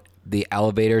they built the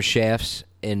elevator shafts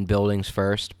in buildings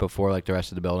first before like the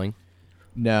rest of the building?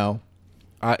 No.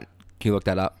 Can you look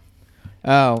that up?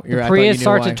 Oh, The Prius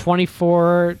starts at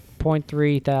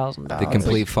 $24,300. The it's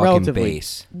complete like fucking relatively-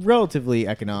 base. relatively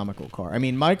economical car. I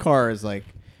mean, my car is like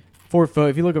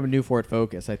if you look up a new Ford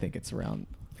Focus, I think it's around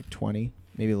like 20,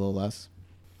 maybe a little less.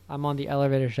 I'm on the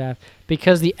elevator shaft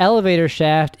because the elevator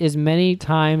shaft is many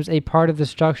times a part of the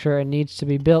structure and needs to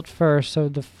be built first, so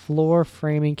the floor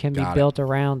framing can Got be it. built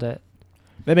around it.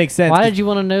 That makes sense. Why did you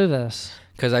want to know this?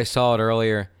 Because I saw it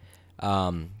earlier.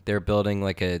 They're building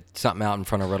like something out in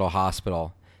front of Riddle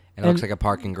Hospital, and it looks And- like a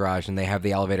parking garage, and they have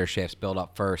the elevator shafts built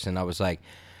up first. And I was like,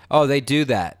 "Oh, they do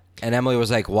that." And Emily was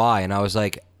like, "Why?" And I was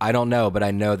like, "I don't know, but I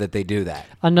know that they do that."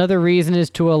 Another reason is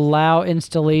to allow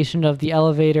installation of the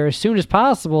elevator as soon as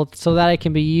possible so that it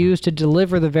can be used to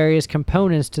deliver the various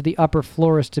components to the upper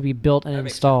floors to be built and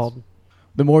makes installed.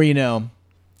 The more you know.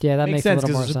 Yeah, that Makes makes sense a little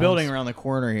because more there's sense. a building around the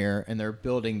corner here, and they're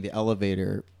building the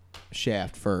elevator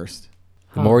shaft first.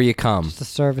 The more you come, It's a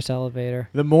service elevator.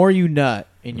 The more you nut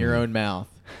in your own mouth.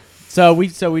 So we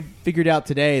figured out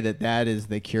today that is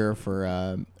the cure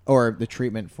for or the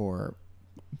treatment for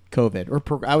COVID,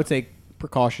 or I would say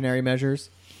precautionary measures.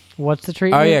 What's the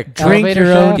treatment? Oh, yeah, drink Elevator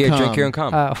your own shaft? yeah, cum. drink your own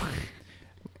cum. Oh.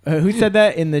 Who said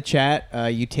that in the chat?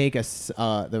 You take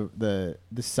the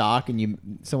sock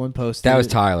and someone posted That was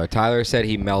it. Tyler. Tyler said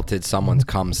he melted someone's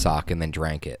cum sock and then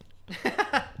drank it.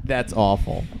 That's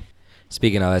awful.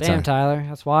 Speaking of that, Damn, Tyler.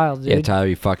 That's wild, dude. yeah, Tyler,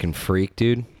 you fucking freak,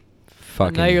 dude.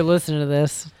 Fucking. Now you're listening to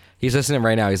this. He's listening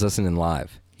right now. He's listening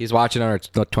live. He's watching on our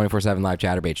 24/7 live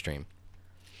Chatterbait stream.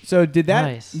 So did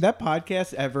Nice. that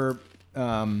podcast ever?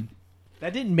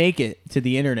 That didn't make it to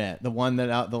the internet. The one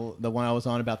the one I was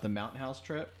on about the Mountain House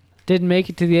trip. Didn't make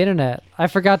it to the internet. I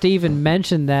forgot to even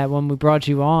mention that when we brought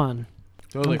you on.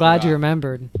 Totally I'm glad forgot. you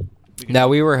remembered. Now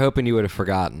we were hoping you would have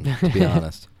forgotten. To be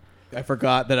honest, I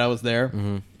forgot that I was there.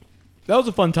 hmm That was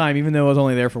a fun time, even though I was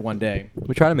only there for one day.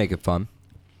 we try to make it fun.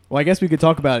 Well, I guess we could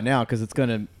talk about it now because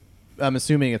I'm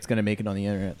assuming it's gonna make it on the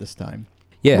internet this time.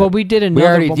 Yeah. Well, we did we another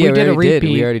already one. did. We did a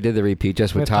repeat. We already did the repeat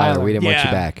just with with Tyler. Tyler. We didn't want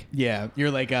you back. Yeah, you're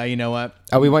like, you know what?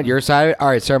 Oh, we want your side. All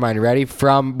right, Sarmine, you ready?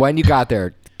 From when you got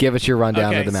there, give us your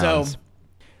rundown of the mountains.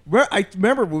 I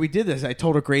remember when we did this. I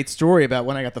told a great story about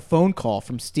when I got the phone call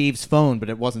from Steve's phone, but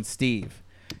it wasn't Steve.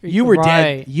 You were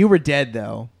dead. Right. You were dead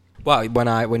though. Well,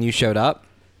 when you showed up,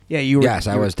 Yeah, you were. yes,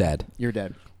 I you were- was dead. You're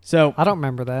dead. So I don't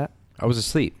remember that. I was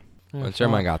asleep Oh, when fuck.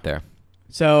 Sarmine got there.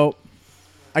 So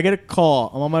I get a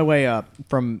call. I'm on my way up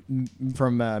from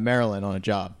Maryland on a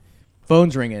job.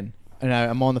 Phone's ringing, and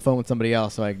I'm on the phone with somebody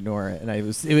else, so I ignore it. And it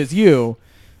was you.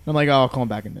 I'm like, oh, I'll call him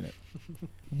back in a minute.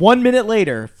 1 minute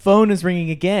later, phone is ringing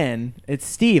again. It's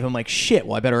Steve. I'm like, shit.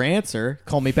 Well, I better answer.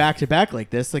 Call me back to back like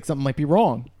this, like something might be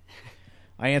wrong.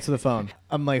 I answer the phone.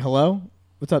 I'm like, hello,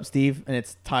 what's up, Steve? And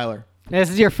it's Tyler. This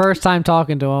is your first time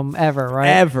talking to him ever, right?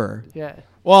 Ever. Yeah.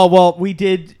 Well, we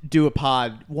did do a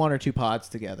pod, 1 or 2 pods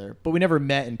together, but we never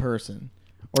met in person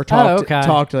or talked okay.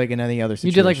 talked like in any other You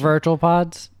situation. did like virtual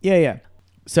pods? Yeah.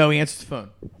 So he answers the phone.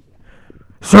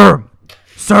 Sir,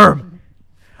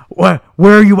 where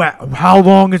are you at? How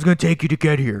long is it going to take you to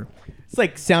get here? It's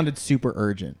like sounded super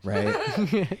urgent, right?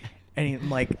 And I'm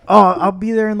like, oh, I'll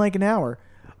be there in like an hour.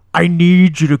 I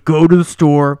need you to go to the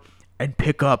store and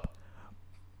pick up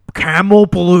Camel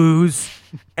Blues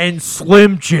and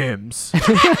Slim Jims.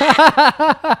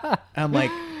 I'm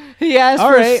like, He asked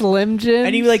All for right. Slim Jim.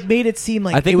 and he like made it seem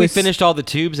like I think it we was, finished all the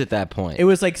tubes at that point. It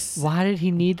was like, Why did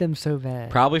he need them so bad?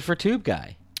 Probably for Tube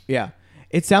Guy. yeah,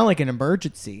 it sounded like an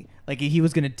emergency. like he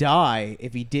was gonna die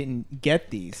if he didn't get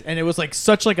these, and it was like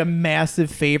such like a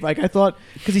massive favor. Like I thought,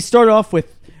 because he started off with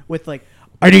like,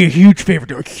 I need a huge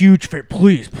favor,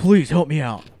 please help me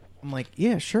out. I'm like,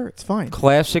 yeah, sure, it's fine.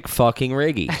 Classic fucking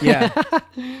Riggy. Yeah,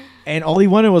 and all he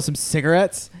wanted was some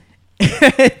cigarettes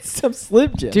and some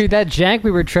Slim Jims. Dude, that jank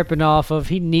we were tripping off of,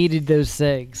 he needed those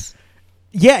cigs.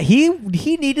 Yeah, he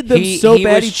needed them He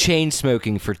bad. was chain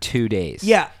smoking for 2 days.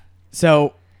 Yeah.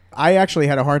 So I actually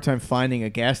had a hard time finding a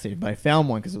gas station, but I found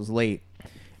one because it was late.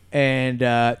 And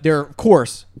there, of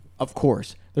course,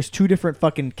 there's 2 different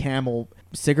fucking Camel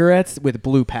cigarettes with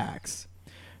blue packs.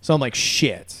 So I'm like,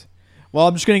 shit. Well,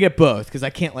 I'm just gonna get both because I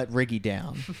can't let Riggy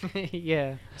down.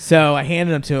 Yeah. So I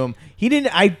handed them to him. He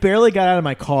didn't. I barely got out of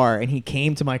my car, and he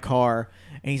came to my car,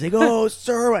 and he's like, "Oh,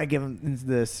 sir," I give him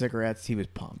the cigarettes. He was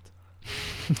pumped.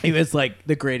 He was like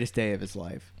the greatest day of his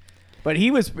life. But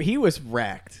he was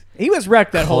wrecked. He was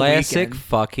wrecked that whole Classic weekend.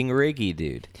 fucking Riggy,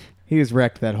 dude. He was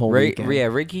wrecked that whole weekend. Yeah,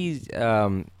 Riggy's,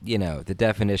 the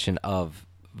definition of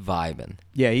vibing.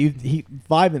 Yeah, he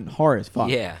vibing hard as fuck.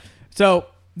 Yeah. So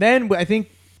then I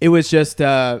think it was just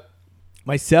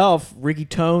myself, Riggy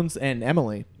Tones, and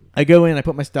Emily. I go in, I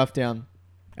put my stuff down,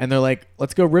 and they're like,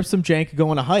 "Let's go rip some jank and go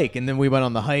on a hike." And then we went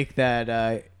on the hike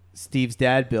that Steve's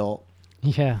dad built.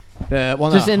 Yeah.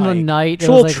 Well, Just not in the hike. night, it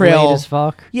Little was like trail late as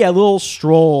fuck. Yeah, a little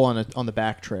stroll on the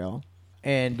back trail,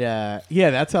 and yeah,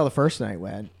 that's how the first night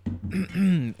went.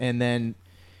 And then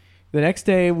the next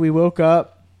day we woke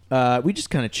up. We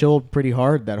just kind of chilled pretty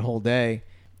hard that whole day.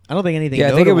 I don't think anything. Yeah,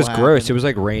 I think it was notable gross. happened. It was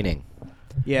like raining.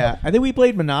 Yeah, I think we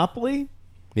played Monopoly.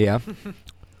 Yeah.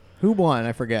 Who won?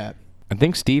 I forget. I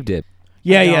think Steve did.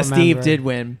 Yeah, don't yeah, Steve remember. did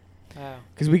win. Oh.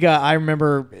 Because I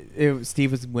remember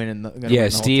Steve was winning. Gonna win Yeah,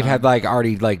 the whole Steve time. had like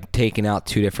already like taken out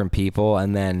 2 different people,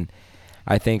 and then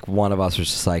I think one of us was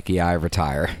just like, "Yeah, I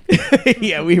retire."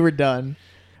 Yeah, we were done.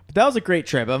 But that was a great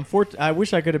trip. I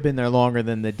wish I could have been there longer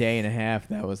than the day and a half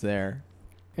that was there.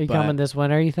 Are you But- coming this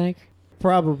winter, you think?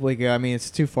 Probably go. I mean,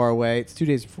 it's too far away. It's 2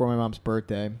 days before my mom's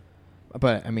birthday.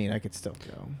 But, I mean, I could still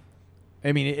go.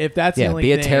 I mean, if that's the Yeah, only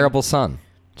be a thing- terrible son.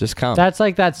 Just come. That's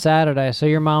like that Saturday, so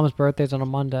your mom's birthday's on a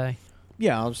Monday.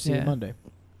 Yeah, I'll just see you Yeah. Monday.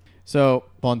 So,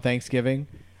 on Thanksgiving,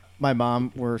 my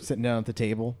mom, we're sitting down at the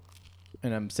table,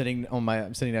 and I'm sitting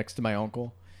next to my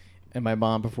uncle. And my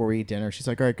mom, before we eat dinner, she's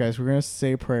like, "All right, guys, we're going to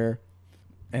say a prayer."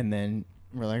 And then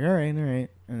we're like, all right. And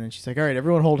then she's like, "All right,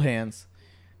 everyone hold hands."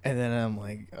 And then I'm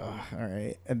like, oh, all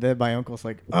right. And then my uncle's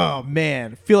like, "Oh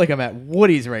man, I feel like I'm at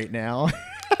Woody's right now."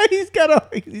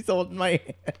 He's holding my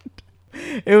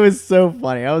hand. It was so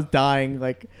funny. I was dying.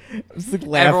 Like, I was like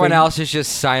laughing. Everyone else is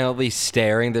just silently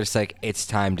staring. They're just like, "It's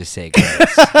time to say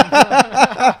grace."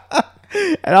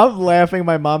 And I'm laughing.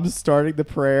 My mom's starting the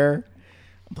prayer.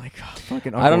 I'm like, oh,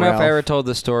 fucking Uncle I don't know if I Ralph. ever told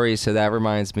the story, so that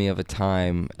reminds me of a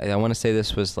time. I want to say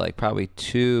this was like probably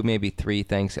 2, maybe 3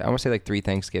 I want to say like 3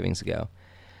 Thanksgivings ago.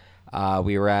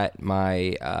 We were at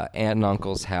my aunt and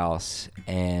uncle's house,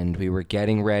 and we were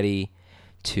getting ready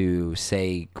to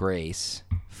say grace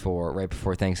for right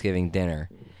before Thanksgiving dinner,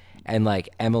 and like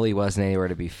Emily wasn't anywhere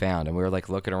to be found, and we were like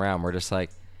looking around. We're just like,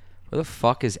 "Where the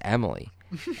fuck is Emily?"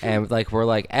 And like we're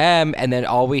like, and then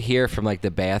all we hear from like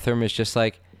the bathroom is just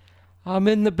like, "I'm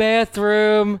in the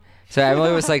bathroom." So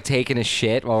Emily was like taking a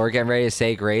shit while we're getting ready to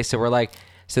say grace. So we're like,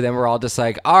 so then we're all just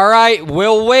like, "All right,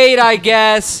 we'll wait, I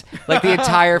guess." Like the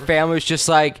entire family was just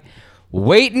like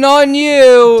waiting on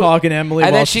you. Talking to Emily,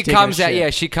 and while then she's she taking comes a out. shit. Yeah,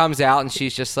 she comes out and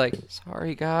she's just like,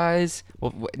 "Sorry, guys."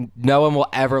 Well, no one will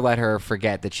ever let her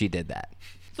forget that she did that.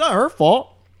 It's not her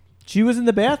fault. She was in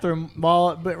the bathroom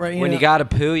When you gotta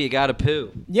poo, you gotta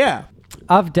poo. Yeah.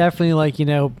 I've definitely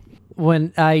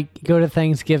when I go to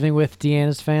Thanksgiving with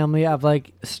Deanna's family, I've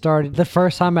like started the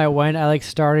first time I went, I like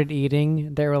started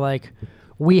eating. They were like,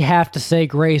 "We have to say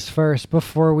grace first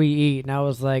before we eat," and I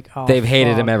was like, "Oh." They've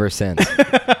hated him fuck. ever since.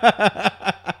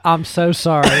 I'm so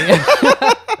sorry.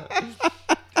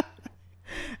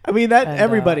 I mean, that And,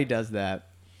 everybody does that.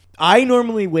 I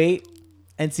normally wait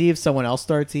and see if someone else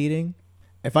starts eating.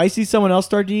 If I see someone else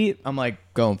start to eat, I'm like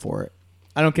going for it.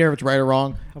 I don't care if it's right or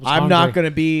wrong. was I'm not hungry. going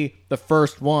to be the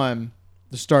first one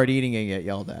to start eating and get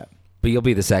yelled at. But you'll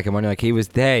be the second one. You're like, he was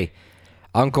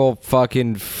Uncle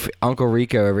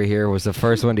Rico over here was the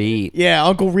first one to eat. Yeah,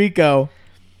 Uncle Rico.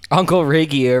 Uncle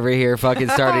Riggy over here fucking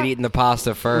started eating the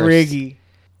pasta first. Riggy.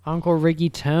 Uncle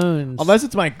Riggy Tones. Unless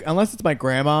it's my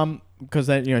grandma, because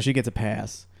then she gets a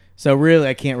pass. So really,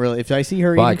 I can't really. If I see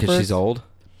her Why? eating Because first, she's old?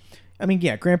 I mean,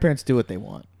 yeah, grandparents do what they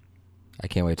want. I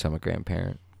can't wait till I'm a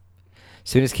grandparent. As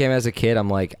soon as Cam has a kid, I'm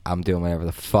like, I'm doing whatever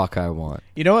the fuck I want.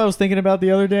 You know what I was thinking about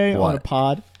the other day on What? a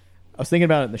pod? I was thinking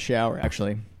about it in the shower,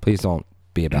 actually. Please don't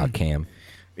be about Cam.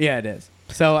 Yeah, it is.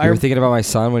 So You were thinking about my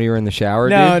son when you were in the shower,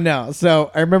 dude? no.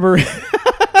 So I remember.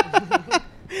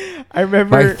 I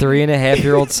remember My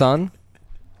 3.5-year-old son?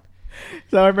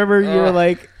 So I remember you were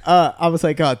like, I was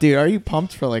like, oh, dude, are you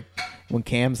pumped for like when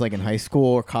Cam's like in high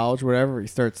school or college or whatever, he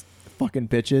starts fucking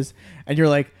bitches? And you're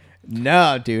like,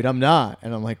 no, dude, I'm not.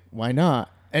 And I'm like, why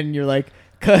not? And you're like,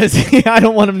 because I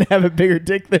don't want him to have a bigger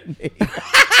dick than me.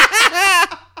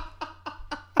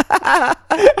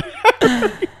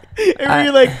 And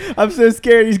you're like, I'm so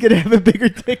scared he's going to have a bigger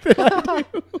dick than I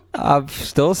do. I'm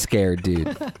still scared,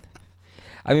 dude.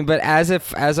 I mean, but as a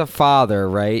father,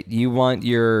 right, you want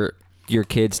your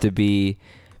kids to be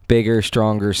bigger,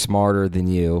 stronger, smarter than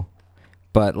you.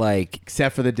 But like,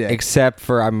 Except for the dick. except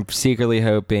for I'm secretly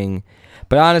hoping.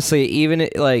 But honestly, even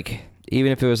if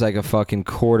it was like a fucking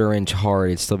 1/4 inch hard,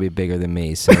 it'd still be bigger than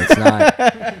me. So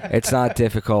it's not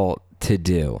difficult to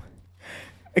do.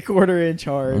 A 1/4 inch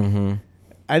hard. Mm-hmm.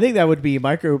 I think that would be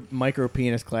micro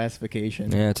penis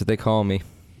classification. Yeah, that's what they call me.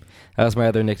 That was my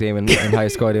other nickname in high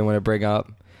school. I didn't want to bring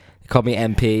up. They called me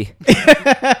MP.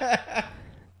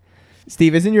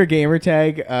 Steve, isn't your gamer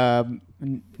tag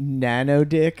Nano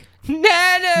Dick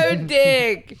Nano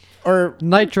Dick. or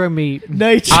Nitro meat.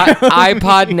 Nitro?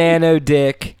 iPod Nano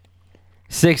Dick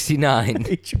 69.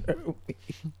 Nitro.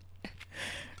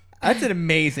 That's an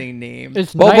amazing name.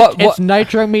 It's, Well, it's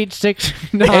Nitro Meat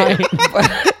 69.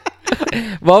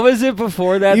 What was it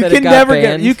before that? You that can it got never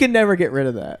banned? you can never get rid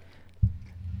of that.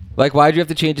 Like, why'd you have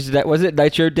to change it to that? Was it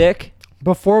Nitro Dick?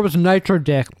 Before it was Nitro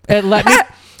Dick. It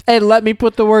let me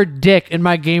put the word dick in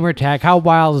my gamer tag. How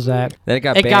wild is that? Then it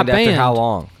got banned after how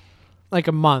long? Like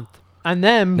a month. And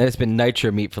then Then it's been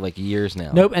Nitro Meat for like years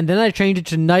now. nope, and then I changed it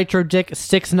to Nitro Dick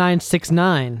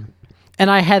 6969. And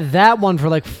I had that one for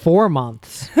like 4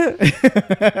 months.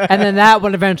 And then that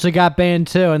one eventually got banned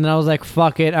too. And then I was like,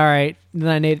 fuck it. All right. Then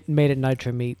I made it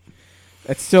Nitro Meat.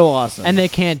 That's still awesome. And they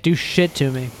can't do shit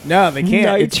to me. no, they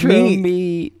can't. It's Nitro meat.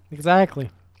 Meat. Exactly.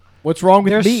 What's wrong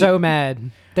with They're meat? so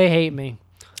mad. They hate me.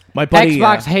 My buddy,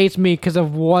 Xbox hates me because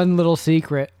of one little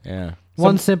secret. Yeah.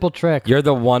 One simple trick. You're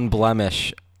the one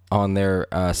blemish on their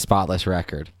spotless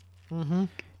record.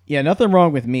 yeah, nothing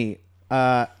wrong with meat.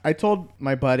 I told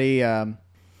my buddy that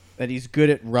he's good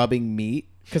at rubbing meat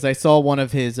because I saw one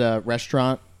of his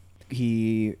restaurant.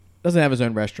 He doesn't have his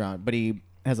own restaurant, but he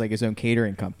has like his own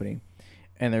catering company.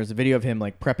 And there's a video of him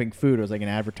like prepping food. It was like an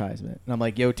advertisement. And I'm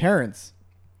like, yo, Terrence,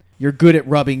 you're good at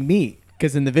rubbing meat.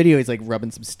 Because in the video, he's like rubbing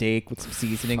some steak with some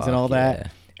seasonings and all that. yeah.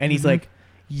 And he's like,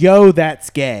 yo, that's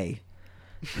gay.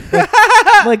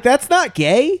 like, that's not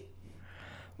gay.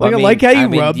 Like, I like how you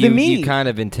rub the meat. You kind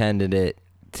of intended it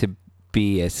to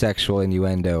be a sexual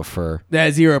innuendo for.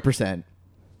 That 0%.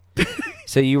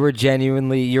 So you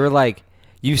were like,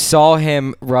 you saw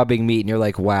him rubbing meat and you're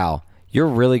like, wow, you're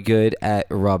really good at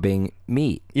rubbing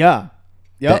meat. Yeah.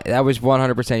 Yep. That was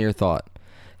 100% your thought.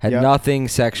 Had Yep. nothing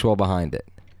sexual behind it.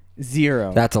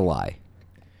 0. That's a lie.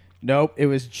 Nope. It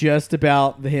was just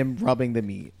about him rubbing the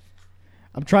meat.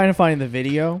 I'm trying to find the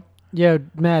video. Yo,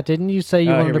 Matt, didn't you say you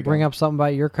Oh, wanted here to we bring go. up something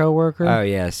about your coworker? Oh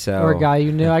yeah, so Or a guy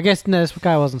you knew? I guess no, this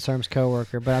guy wasn't Serm's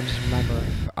coworker, but I'm just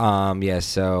remembering. Yeah,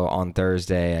 so on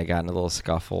Thursday I got in a little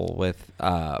scuffle with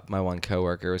my one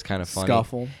coworker. It was kind of funny.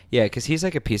 Scuffle. Yeah, because he's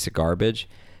like a piece of garbage.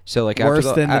 So like Worse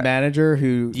after than the manager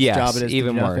whose yes, job it is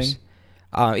even to do worse.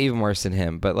 nothing. Even worse than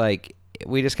him. But like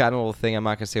we just got in a little thing. I'm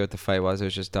not gonna say what the fight was. It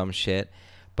was just dumb shit.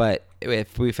 But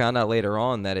if we found out later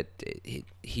on that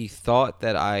he thought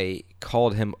that I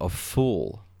called him a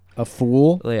fool. A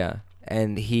fool? Yeah.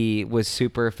 And he was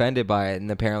super offended by it, and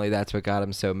apparently that's what got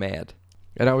him so mad.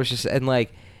 And I was just, and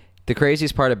like, the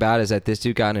craziest part about it is that this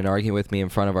dude got in an argument with me in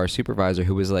front of our supervisor,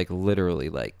 who was like literally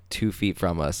like 2 feet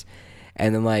from us.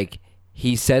 And then like,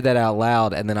 he said that out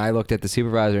loud, and then I looked at the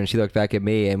supervisor, and she looked back at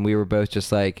me, and we were both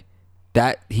just like,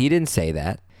 he didn't say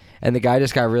that. And the guy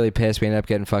just got really pissed. We ended up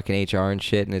getting fucking HR and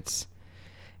shit, and it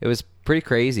was pretty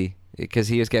crazy. Because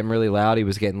he was getting really loud. He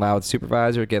was getting loud with the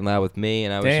supervisor, getting loud with me,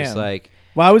 and I was just like...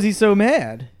 Why was he so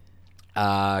mad?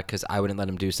 Because I wouldn't let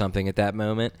him do something at that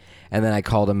moment. And then I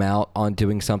called him out on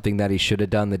doing something that he should have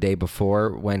done the day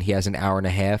before when he has an hour and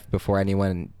a half before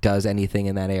anyone does anything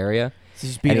in that area. So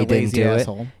he's being and a he didn't lazy do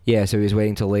asshole. it. Yeah, so he was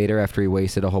waiting till later after he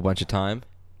wasted a whole bunch of time.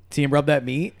 See him rub that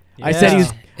meat? I Yeah. said he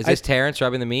was... Is this Terrence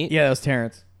rubbing the meat? Yeah, that was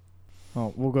Terrence.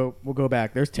 Oh, we'll go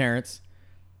back. There's Terrence.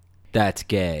 That's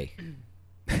gay.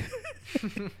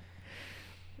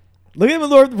 Look at him,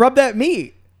 Lord, rub that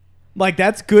meat. Like,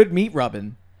 that's good meat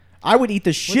rubbing. I would eat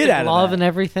the shit With the out of glove that. and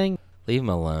everything. Leave him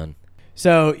alone.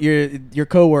 So your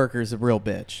coworker's a real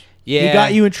bitch. Yeah. He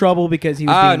got you in trouble because he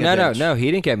was Oh, being a bitch. no. He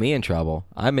didn't get me in trouble.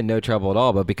 I'm in no trouble at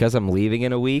all. But because I'm leaving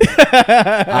in a week,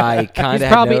 I kind He's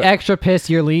of probably extra pissed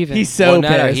you're leaving. He's so well,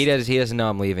 pissed. he doesn't know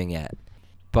I'm leaving yet.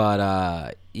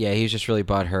 But yeah, he was just really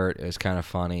butthurt. It was kind of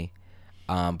funny.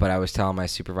 But I was telling my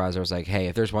supervisor, I was like, hey,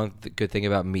 if there's one good thing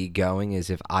about me going is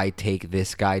if I take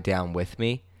this guy down with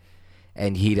me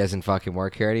and he doesn't fucking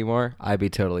work here anymore, I'd be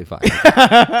totally fine.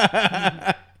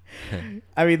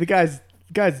 I mean, the guy's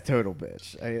a total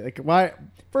bitch. Why?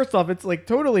 First off, it's like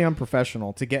totally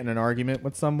unprofessional to get in an argument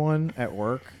with someone at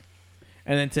work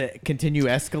and then to continue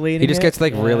escalating. He just it. gets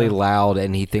like really loud,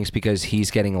 and he thinks because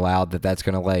he's getting loud that's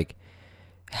gonna like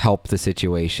help the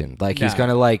situation. Like he's No.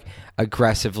 gonna like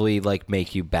aggressively like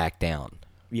make you back down.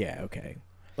 Yeah. Okay.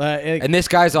 And this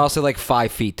guy's also like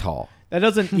 5 feet tall. That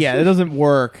doesn't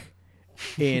work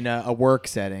in a work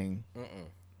setting.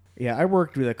 Yeah, I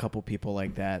worked with a couple people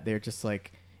like that. They're just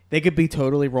like, they could be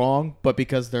totally wrong, but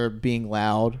because they're being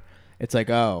loud, it's like,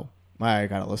 oh, I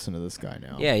gotta listen to this guy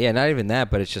now. Yeah, not even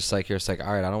that, but it's just like you're just like,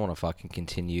 all right, I don't want to fucking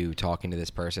continue talking to this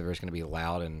person. They're just gonna be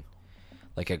loud and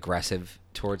like aggressive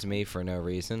towards me for no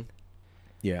reason.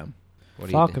 Yeah. What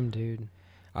do Fuck you do? him, dude.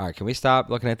 All right, can we stop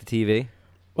looking at the TV?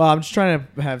 Well, I'm just trying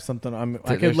to have something.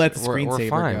 I could let the We're screensaver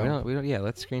fine. go. We don't. Yeah,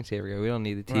 let the screensaver go. We don't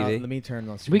need the Well, TV. let me turn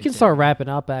on. We can screensaver. start wrapping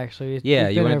up, actually. Yeah,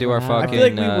 We've you been wanna do over our an hour. I feel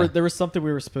like fucking, there was something we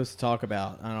were supposed to talk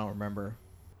about. I don't remember.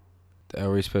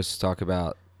 Are we supposed to talk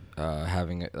about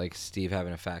having like Steve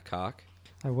having a fat cock?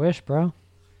 I wish, bro.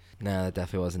 No, that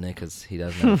definitely wasn't it because he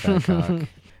doesn't have a fat cock.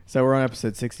 So we're on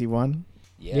episode 61.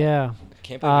 Yeah.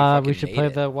 Can't believe we We fucking should made play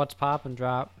it. the What's Poppin'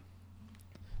 drop.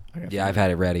 Yeah, I've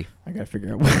had it ready. I gotta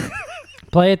figure out. What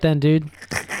Play it then, dude.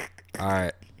 All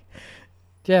right.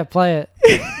 Yeah, play it.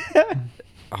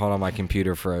 Hold on, my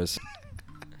computer froze.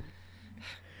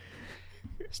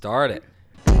 Start it.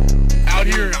 Out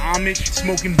here in Amish,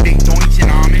 smoking big joints in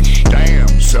Amish. Damn,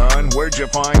 son, where'd you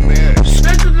find this?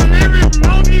 This is the name of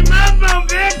Smoky Mambo,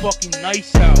 bitch! Fucking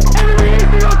nice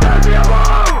out.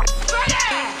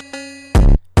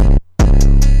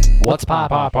 What's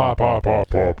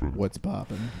poppin'? What's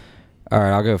poppin'? All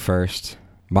right, I'll go first.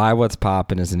 My What's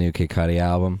Poppin' is the new Kid Cudi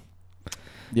album.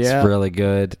 Yeah, It's really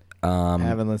good. I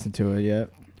haven't listened to it yet.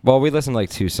 Well, we listened to like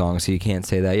 2 songs, so you can't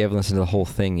say that. You haven't listened to the whole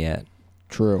thing yet.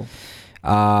 True.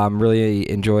 Really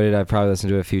enjoyed it. I've probably listened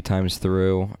to it a few times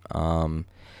through.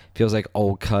 Feels like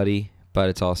old Cudi, but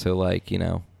it's also like,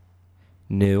 new.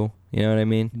 You know what I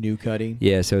mean? New Cudi.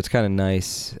 Yeah, so it's kind of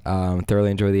nice.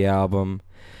 Thoroughly enjoy the album.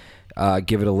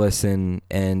 Give it a listen,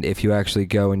 and if you actually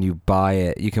go and you buy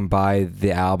it, you can buy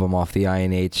the album off the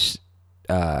INH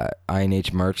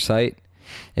merch site.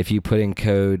 If you put in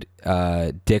code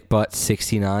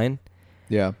DickButt69,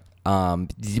 Yeah.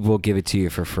 we'll give it to you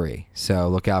for free. So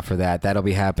look out for that. That'll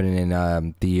be happening in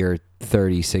the year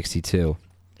 3062.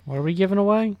 What are we giving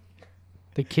away?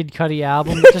 The Kid Cudi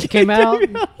album that just came out?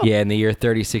 Yeah, in the year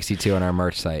 3062 on our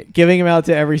merch site. Giving them out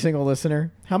to every single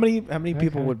listener. How many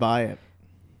people Okay. would buy it?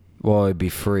 Well, it'd be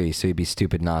free, so you'd be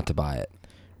stupid not to buy it.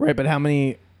 Right, but how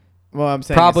many? Well, I'm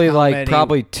saying Probably is how like many-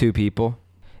 probably 2 people.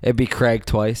 It'd be Craig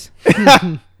twice.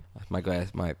 my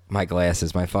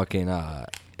glasses, my fucking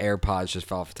AirPods just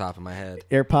fell off the top of my head.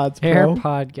 AirPods Pro.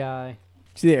 AirPod guy.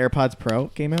 See the AirPods Pro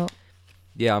came out,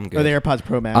 Yeah, I'm or good. the AirPods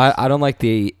Pro Max. I don't like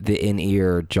the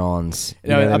in-ear Johns. You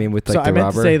know what I mean? With like so the I meant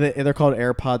rubber. to say that they're called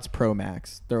AirPods Pro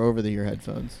Max. They're over-the-ear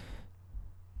headphones.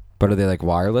 But are they like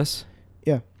wireless?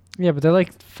 Yeah. Yeah, but they're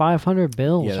like 500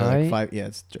 bills, Yeah, they're right? like 5. Yeah,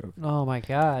 it's a joke. Oh my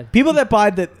god. People that buy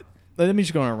that. Let me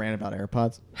just go on a rant about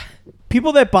AirPods.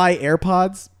 People that buy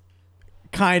AirPods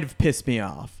kind of piss me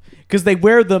off because they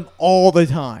wear them all the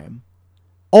time.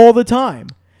 All the time.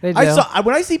 They do.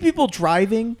 When I see people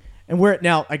driving and wear it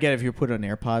now, I get if you put it on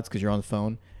AirPods because you're on the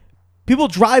phone. People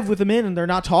drive with them in and they're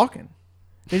not talking.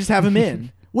 They just have them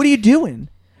in. What are you doing?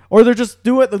 Or they're just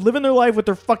they're living their life with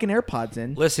their fucking AirPods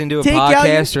in. Listen to a Take out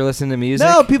podcast or listen to music?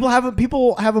 No, people have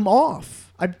them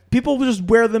off. People just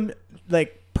wear them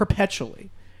like perpetually.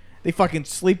 They fucking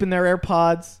sleep in their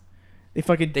AirPods. They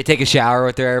fucking They take a shower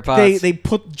with their AirPods. they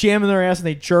put jam in their ass and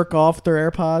they jerk off with their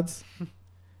AirPods.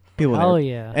 People Hell there.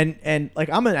 yeah. And like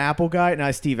I'm an Apple guy. Now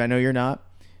Steve, I know you're not.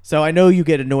 So I know you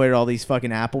get annoyed at all these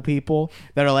fucking Apple people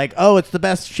that are like, "Oh, it's the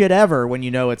best shit ever," when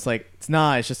you know it's like it's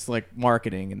not. It's just like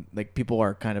marketing, and like people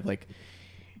are kind of like,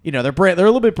 they're a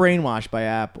little bit brainwashed by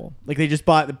Apple. Like they just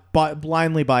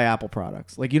blindly buy Apple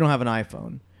products. Like you don't have an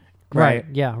iPhone, right?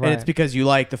 Yeah, And it's right. because you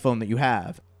like the phone that you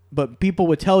have. But people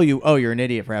would tell you, "Oh, you're an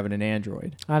idiot for having an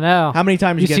Android." I know. How many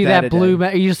times you you get see that that a blue?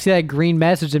 day? You see that green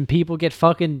message, and people get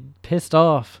fucking pissed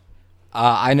off.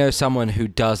 I know someone who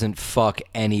doesn't fuck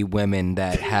any women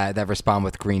that respond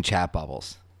with green chat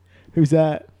bubbles. Who's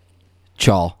that?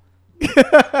 Chaw.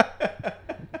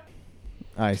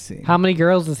 I see. How many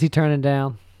girls is he turning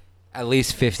down? At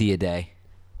least 50 a day.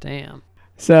 Damn.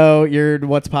 So your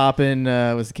What's Poppin'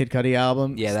 was the Kid Cudi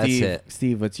album? Yeah, that's Steve, it.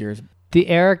 Steve, what's yours? The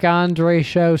Eric Andre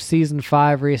Show season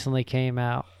 5 recently came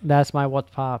out. That's my What's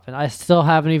Poppin'. I still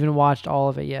haven't even watched all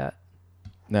of it yet,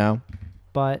 No.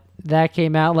 but that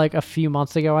came out like a few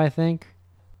months ago, I think.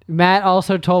 Matt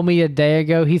also told me a day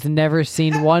ago he's never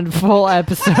seen one full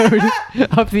episode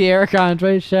of the Eric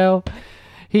Andre Show.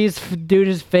 Dude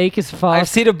is fake as fuck, I've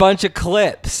seen a bunch of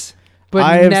clips. but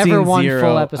I have never seen one zero.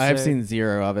 full episode. I've seen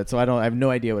 0 of it, so I have no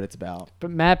idea what it's about.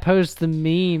 But Matt posts the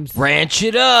memes. Ranch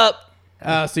it up.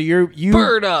 So you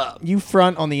Bird up. you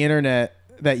front on the internet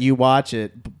that you watch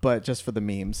it, but just for the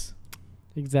memes.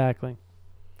 Exactly.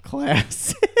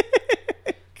 Class.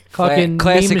 Fucking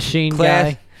meme machine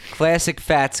guy. Classic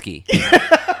Fatsky.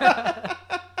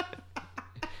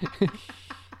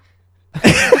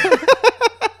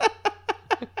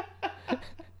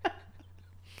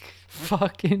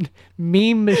 Fucking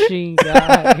meme machine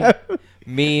guy.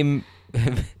 Meme.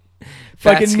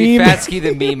 Fucking Fatsky, meme. Fatsky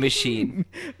the meme machine.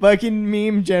 Fucking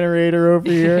meme generator over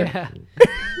here. Yeah.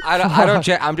 I don't.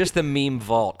 I'm just the meme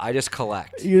vault. I just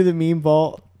collect. You're the meme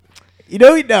vault.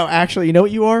 Actually, you know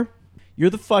what you are? You're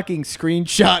the fucking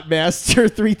screenshot master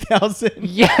 3000.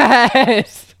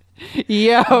 Yes.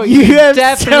 Yo, You you have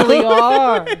definitely so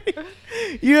are.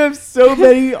 You have so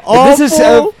many awful. This is.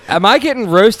 Am I getting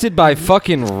roasted by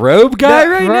fucking robe guy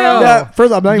right bro. now? No,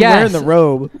 first, I'm not even Yes. wearing the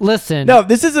robe. Listen. No,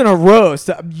 this isn't a roast.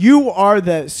 You are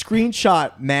the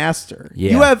screenshot master.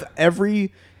 Yeah. You have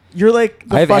every. You're like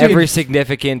the I have fucking, every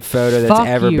significant photo that's Fuck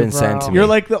ever you, been sent bro. to me. You're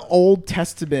like the Old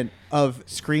Testament of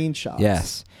screenshots.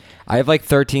 Yes. I have like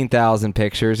 13,000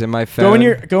 pictures in my phone.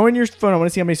 Go in your phone. I want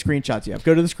to see how many screenshots you have.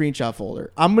 Go to the screenshot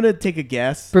folder. I'm gonna take a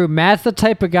guess. Bro, Matt's the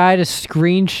type of guy to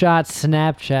screenshot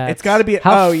Snapchat. It's gotta be-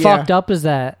 How oh, yeah. fucked up is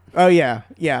that? Oh yeah.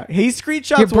 He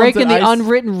screenshots. You're ones breaking that the I-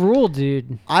 unwritten rule,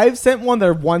 dude. I've sent one that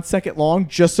are 1 second long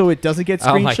just so it doesn't get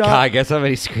screenshot. Oh my god! Guess how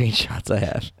many screenshots I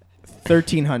have.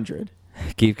 1,300.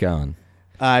 Keep going.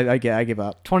 I give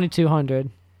up.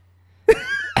 2,200.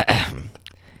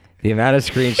 The amount of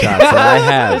screenshots that I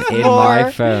have in my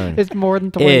phone It's more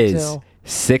than 22. is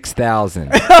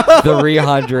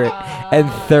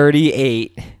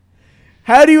 6,338.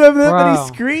 How do you have that many Bro.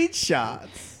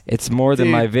 screenshots? It's more than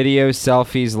Dude. my videos,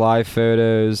 selfies, live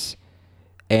photos,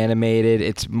 animated.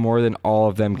 It's more than all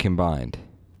of them combined.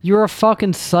 You're a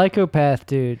fucking psychopath,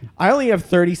 dude. I only have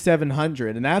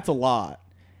 3,700, and that's a lot.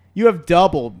 You have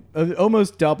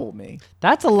almost double me.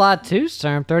 That's a lot too,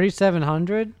 Sturm.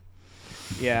 3,700.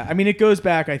 Yeah, I mean it goes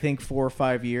back I think 4 or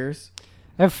 5 years.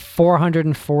 I have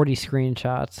 440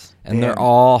 screenshots. And Damn. they're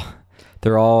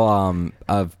all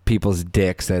of people's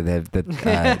dicks that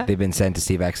they've been sent to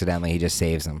Steve accidentally. He just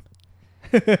saves them.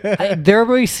 There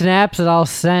will be snaps that I'll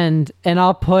send, and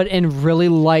I'll put in really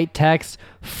light text,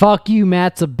 "Fuck you,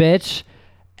 Matt's a bitch,"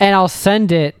 and I'll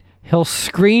send it. He'll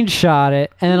screenshot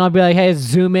it, and then I'll be like, "Hey,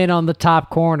 zoom in on the top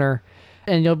corner,"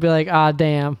 and you'll be like, "Ah,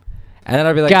 damn." And then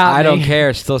I'll be like, Got I don't me.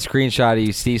 care. Still screenshot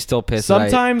you. Steve's still pissed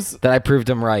Sometimes that I proved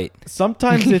him right.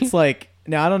 Sometimes it's like,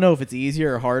 now I don't know if it's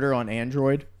easier or harder on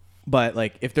Android, but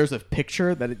like if there's a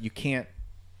picture that you can't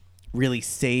really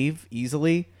save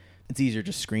easily, it's easier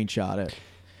to screenshot it.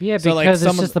 Yeah, So, like, because some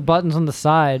it's of just the buttons on the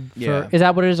side. Yeah. Is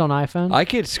that what it is on iPhone? I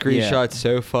could screenshot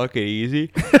so fucking easy.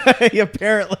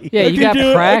 Apparently. Yeah, you got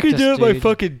practice, I could do it with my dude.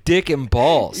 fucking dick and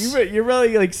balls. You're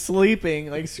really like sleeping,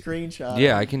 like screenshot.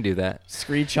 Yeah, I can do that.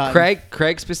 Screenshot.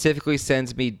 Craig specifically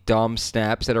sends me dumb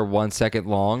snaps that are 1 second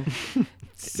long.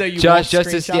 So you just won't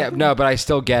as screenshot them? no, but I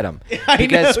still get them I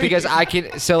know. because I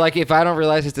can. So like if I don't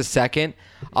realize it's a second,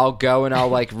 I'll go and I'll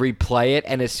like replay it,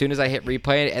 and as soon as I hit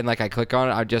replay it and like I click on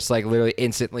it, I'll just like literally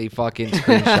instantly fucking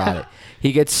screenshot it.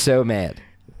 He gets so mad.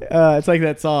 It's like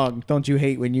that song. Don't you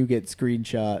hate when you get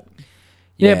screenshot?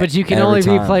 yeah, but you can every only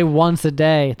time. replay once a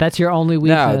day. That's your only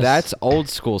weakness. No, that's old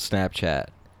school Snapchat.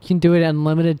 You can do it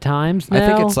unlimited times now. I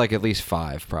think it's like at least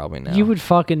 5 probably now. You would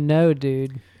fucking know,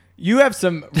 dude. You have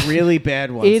some really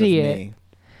bad ones. Idiot.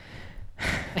 Of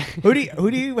me. Who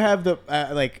do you have the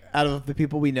like out of the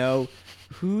people we know?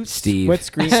 Who's Steve. What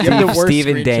screen? You have the worst Steve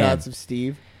and Dan. screenshots of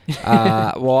Steve.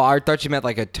 Well, I thought you meant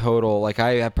like a total. Like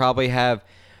I probably have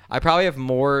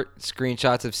more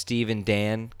screenshots of Steve and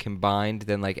Dan combined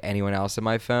than like anyone else in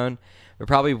my phone. But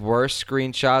probably worse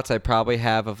screenshots I probably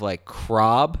have of like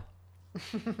Krob,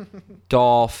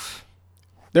 Dolph.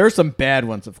 There are some bad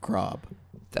ones of Krob.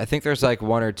 I think there's like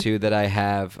 1 or 2 that I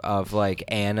have of like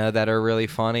Anna that are really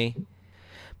funny.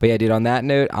 But yeah, dude, on that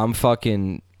note, I'm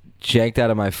fucking janked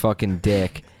out of my fucking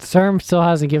dick. Serm still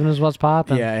hasn't given us what's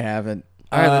popping. Yeah, I haven't.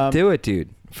 All right, let's do it, dude.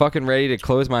 fucking ready to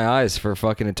close my eyes for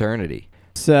fucking eternity.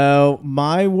 So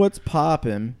my what's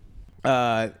poppin'?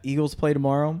 Eagles play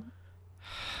tomorrow,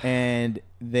 and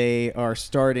they are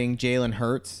starting Jalen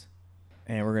Hurts,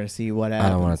 and we're gonna see what happens. I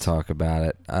don't want to talk about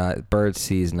it. Bird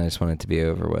season, I just want it to be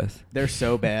over with. They're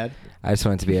so bad. I just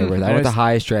want it to be over with. I want the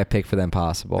highest draft pick for them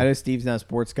possible. I know Steve's not a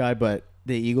sports guy, but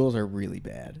the Eagles are really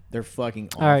bad. They're fucking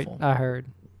awful. All right, I heard.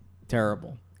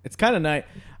 Terrible. It's kind of nice.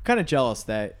 I'm kind of jealous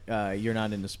that you're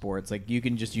not into sports. Like, you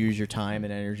can just use your time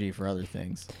and energy for other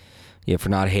things. Yeah, for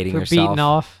not hating For yourself. beating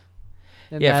off.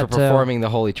 And Yeah, for that, performing the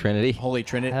Holy Trinity. Holy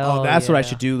Trinity. Hell Oh, that's what I yeah.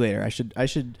 should do later. I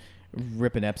should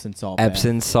rip an Epsom salt bath.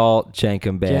 Epsom salt,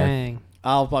 Jenkum bath. Dang.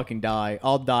 I'll fucking die.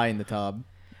 I'll die in the tub.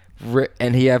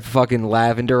 And he have fucking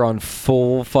lavender on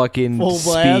full fucking Full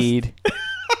blast. speed.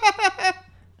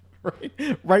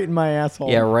 Right in my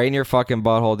asshole. Yeah, right in your fucking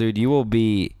butthole, dude. You will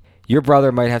be. Your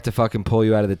brother might have to fucking pull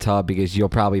you out of the tub because you'll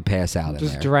probably pass out in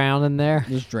Just there. drown in there.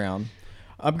 Just drown.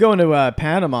 I'm going to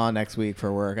Panama next week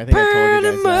for work. I think I told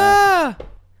you guys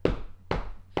that.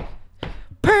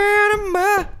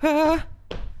 Panama.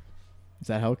 Is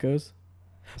that how it goes?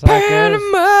 Is that how it goes?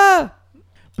 Panama.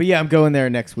 But yeah, I'm going there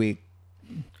next week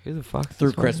Who the fuck? is through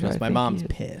this one? Christmas. I My think mom's he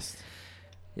is. pissed.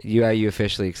 You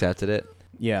officially accepted it?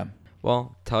 Yeah.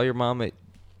 Well, tell your mom that,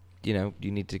 you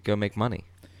need to go make money.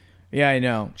 Yeah, I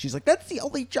know. She's like, that's the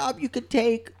only job you could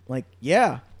take. Like,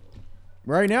 yeah.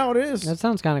 Right now it is. That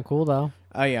sounds kind of cool, though.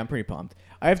 Oh, yeah, I'm pretty pumped.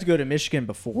 I have to go to Michigan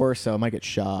before, so I might get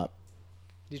shot.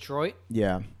 Detroit?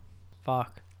 Yeah.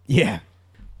 Fuck. Yeah.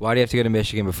 Why do you have to go to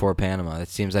Michigan before Panama? That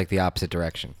seems like the opposite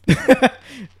direction.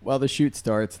 Well, the shoot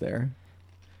starts there.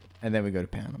 And then we go to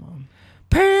Panama.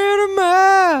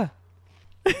 Panama.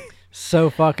 So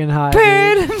fucking high.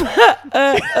 Dude.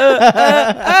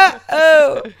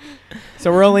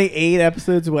 So we're only 8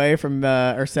 episodes away from,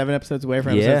 or 7 episodes away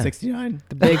from Yeah. episode 69.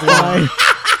 The big lie.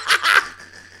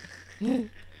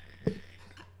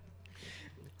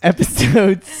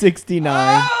 Episode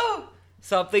 69.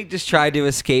 Something just tried to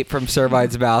escape from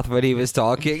Servine's mouth when he was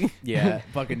talking. Yeah,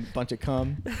 fucking bunch of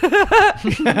cum.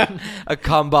 A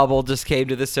cum bubble just came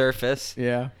to the surface.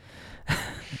 Yeah.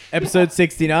 Episode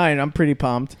 69. I'm pretty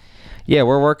pumped. Yeah,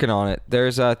 we're working on it.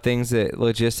 There's things that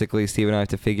logistically Steve and I have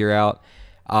to figure out.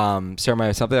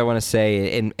 Something I want to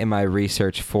say in my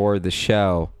research for the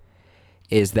show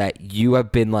is that you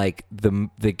have been like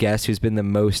the guest who's been the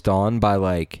most on by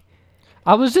like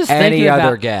I was just any thinking other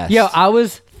about, guest. Yo, I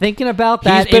was thinking about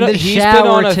that in the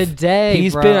shower today,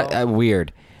 He's bro. been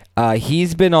weird.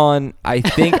 He's been on, I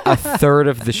think, a third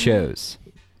of the shows.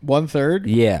 1/3?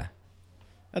 Yeah.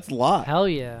 That's a lot. Hell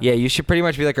yeah. Yeah, you should pretty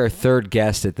much be like our third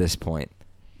guest at this point.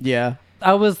 Yeah.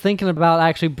 I was thinking about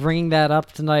actually bringing that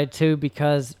up tonight too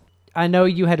because I know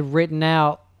you had written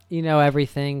out,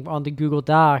 everything on the Google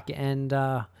Doc, and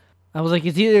I was like,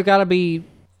 it's either got to be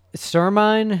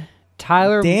Sermine,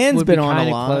 Tyler. Dan's would been be on a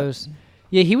kinda lot. Close.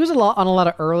 Yeah, he was on a lot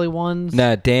of early ones.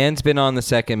 No, Dan's been on the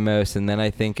second most, and then I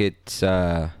think it's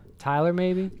Tyler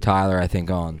maybe. Tyler, I think,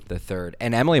 on the third.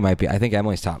 And Emily might be. I think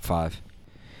Emily's top 5.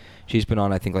 She's been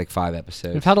on, I think, like 5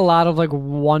 episodes. We've had a lot of like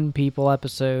 1 people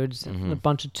episodes, a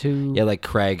bunch of 2. Yeah, like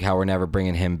Craig, how we're never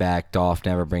bringing him back. Dolph,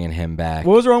 never bringing him back.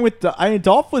 What was wrong with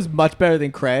Dolph was much better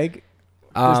than Craig.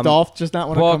 Does Dolph just not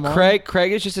want to come on?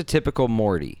 Craig is just a typical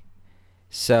Morty.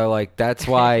 So, like, that's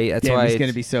why... That's Damn, why he's it's-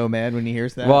 going to be so mad when he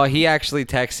hears that. Well, he actually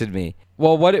texted me.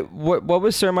 Well, what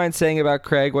was Sermine saying about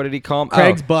Craig? What did he call him?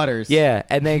 Craig's Oh, Butters. yeah,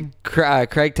 and then Craig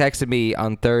texted me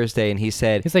on Thursday, and he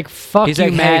said... He's like, fuck He's you,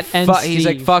 like, Matt hey, and Steve. he's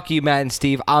like, fuck you, Matt and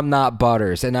Steve. I'm not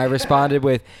Butters. And I responded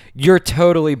with, you're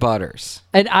totally Butters.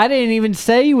 And I didn't even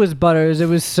say he was Butters. It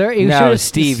was Sir. No,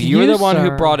 Steve, you were the one who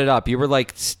sir. brought it up. You were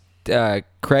like,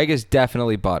 Craig is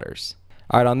definitely Butters.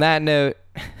 All right, on that note,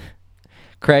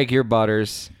 Craig, you're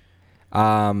Butters.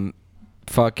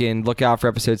 Fucking look out for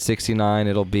episode 69.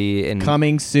 It'll be in...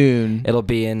 Coming soon. It'll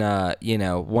be in,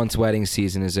 once wedding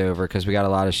season is over, because we got a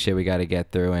lot of shit we got to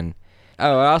get through. And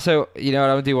also, you know what?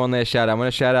 I'm going to do one last shout out. I'm going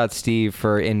to shout out Steve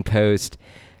for in post.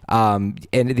 And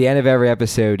at the end of every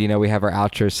episode, we have our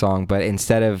outro song, but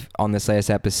instead of on this last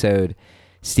episode,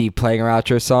 Steve playing our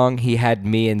outro song, he had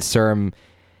me and Serm,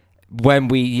 when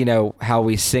we, how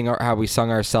we sung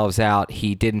ourselves out,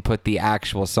 he didn't put the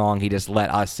actual song. He just let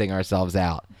us sing ourselves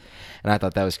out. And I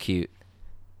thought that was cute.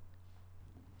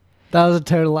 That was a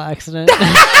total accident.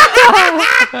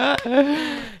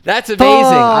 That's amazing.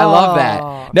 I love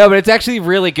that. No, but it's actually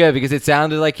really good because it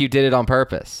sounded like you did it on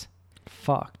purpose.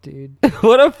 Fuck, dude.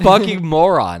 What a fucking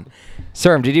moron.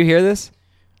 Serm, did you hear this?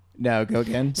 No, go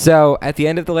again. So at the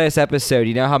end of the last episode,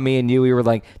 you know how me and you we were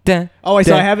like, duh, Oh, I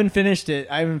duh. haven't finished it.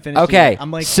 I haven't finished it. Okay, yet. I'm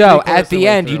like so three-quarters at of the the way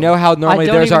end, through. you know how normally I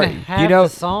don't there's even our, have you know, the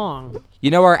song.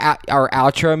 our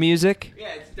outro music.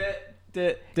 Yeah,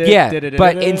 it's Yeah,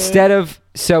 but instead of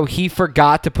so he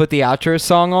forgot to put the outro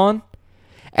song on,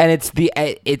 and it's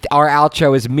our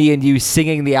outro is me and you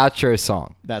singing the outro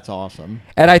song. That's awesome.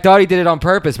 And I thought he did it on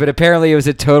purpose, but apparently it was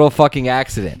a total fucking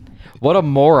accident. What a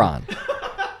moron!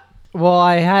 Well,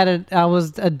 I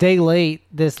was a day late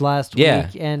this last Yeah.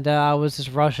 week, and I was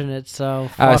just rushing it. So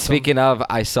fuck 'em. Speaking of,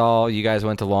 I saw you guys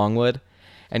went to Longwood,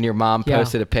 and your mom Yeah.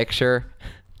 posted a picture.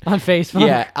 on Facebook,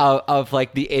 Yeah, of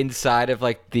like the inside of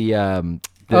like the I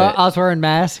was wearing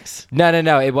masks.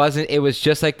 No. It wasn't. It was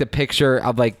just like the picture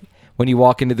of like when you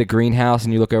walk into the greenhouse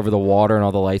and you look over the water and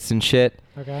all the lights and shit.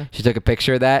 Okay. She took a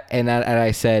picture of that, and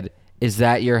I said, "Is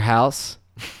that your house?"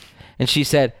 And she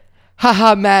said,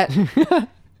 "Haha, Matt,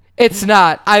 it's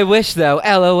not. I wish though.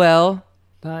 LOL."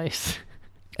 Nice.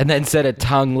 And then said a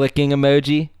tongue licking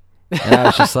emoji, and I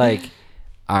was just like,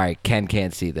 "All right, Ken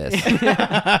can't see this."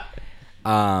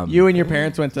 You and your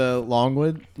parents went to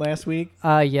Longwood last week.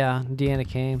 Yeah, Deanna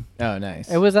came. Oh,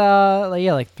 nice. It was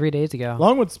like 3 days ago.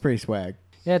 Longwood's pretty swag.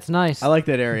 Yeah, it's nice. I like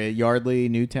that area. Yardley,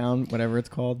 Newtown, whatever it's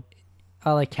called.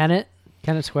 like Kennett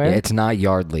Square. Yeah, it's not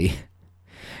Yardley.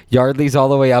 Yardley's all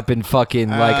the way up in fucking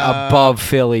like above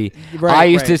Philly. right,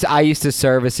 I used to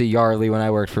service at Yardley when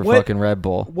I worked for What- fucking Red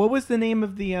Bull. What was the name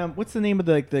of the what's the name of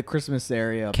the Christmas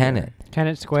area? Up Kennett.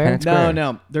 Kennett Square. Kennett there? Square.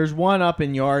 No. There's one up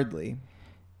in Yardley.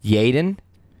 Yaden?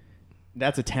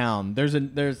 That's a town.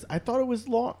 I thought it was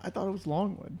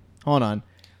Longwood. Hold on.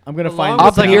 I'm going to find Longwood's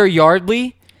Up this like near out.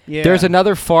 Yardley? Yeah. There's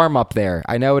another farm up there.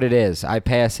 I know what it is. I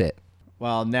pass it.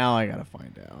 Well, now I got to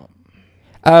find out.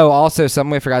 Oh, also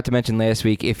something I forgot to mention last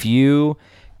week. If you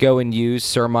go and use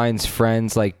Sir Mine's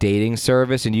Friends like dating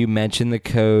service and you mention the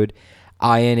code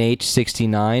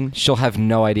INH69, she'll have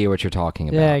no idea what you're talking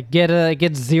about. Yeah, get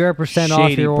 0% off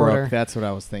Shady your Brook. order. That's what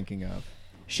I was thinking of.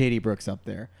 Shady Brook's up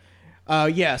there.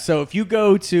 Yeah, so if you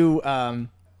go to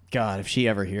God, if she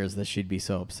ever hears this, she'd be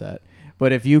so upset.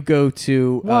 But if you go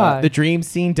to Why?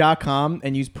 thedreamscene.com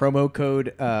and use promo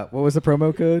code, what was the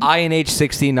promo code?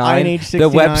 INH69. INH69. The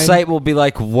website will be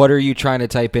like, what are you trying to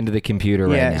type into the computer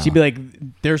right now? she'd be like,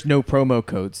 "There's no promo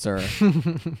code, sir."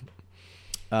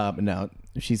 But no,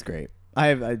 she's great. I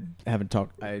haven't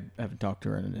talked to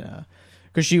her in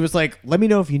because she was like, "Let me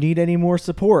know if you need any more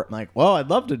support." I'm like, "Well, I'd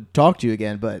love to talk to you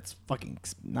again, but it's fucking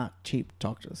not cheap to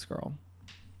talk to this girl."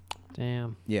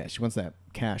 Damn. Yeah, she wants that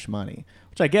cash money,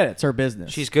 which I get. It's her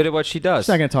business. She's good at what she does. She's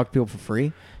not gonna talk to people for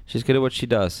free. She's good at what she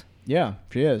does. Yeah,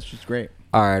 she is. She's great.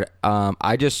 All right.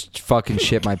 I just fucking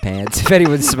shit my pants. If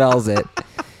anyone smells it.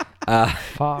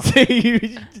 Fuck.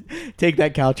 You take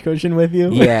that couch cushion with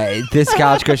you. Yeah, this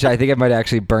couch cushion, I think I might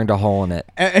actually burned a hole in it.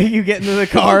 You get into the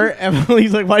car.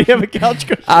 Emily's like, "Why do you have a couch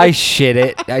cushion?" I shit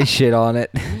it. I shit on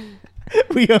it.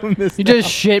 We own this. You now. just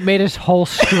shit made his hole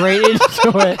straight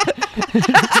into it.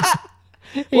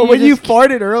 Well, when you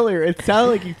farted earlier, it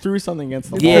sounded like you threw something against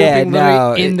the wall. Yeah, Pooping no.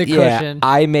 literally in the yeah, cushion.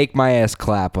 I make my ass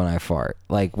clap when I fart,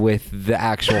 like with the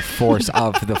actual force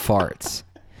of the farts.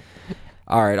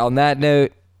 All right, on that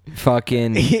note,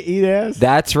 fucking, Eat ass.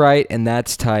 that's right and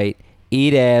that's tight.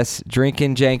 Eat ass,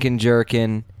 drinking, jankin',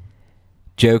 jerkin',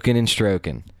 joking and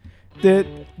stroking. Dit,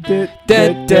 dit, Da,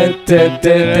 dit, da, dit, da, dit, da, dit,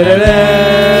 da, da, dit. da.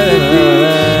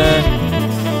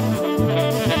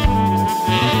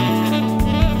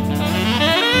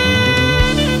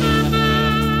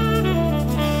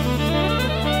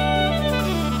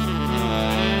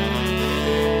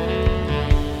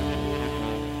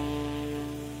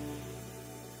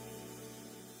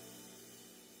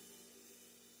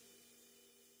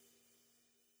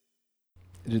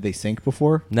 Did they sink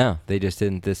before? No, they just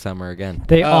didn't this summer again.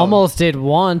 They Oh. almost did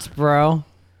once, bro.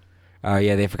 Oh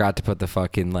yeah, they forgot to put the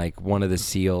fucking like one of the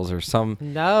seals or some.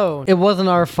 No, it wasn't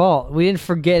our fault. We didn't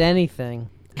forget anything.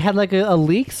 It had like a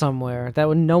leak somewhere that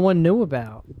no one knew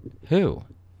about. Who?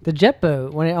 The jet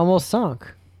boat when it almost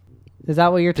sunk. Is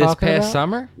that what you're This talking past about?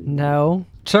 summer? No.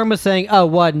 Sherm was saying, "Oh,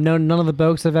 what? No, none of the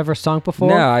boats have ever sunk before."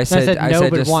 No, I And said- I no,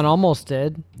 said but just- one almost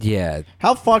did. Yeah.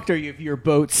 How fucked are you if your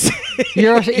boat sinks?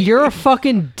 You're a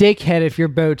fucking dickhead if your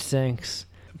boat sinks.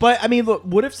 But I mean, look.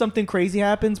 What if something crazy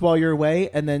happens while you're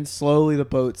away, and then slowly the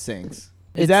boat sinks?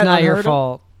 Is It's that not your unheard of?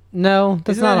 fault. No,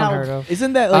 that's Isn't not that how- unheard of.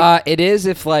 Isn't that like? It is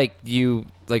if like you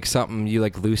like something you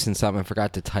like loosen something and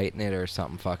forgot to tighten it or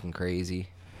something fucking crazy.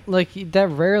 Like that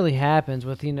rarely happens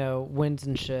with winds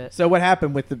and shit. So what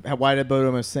happened with the? Why did the boat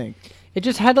almost sink? It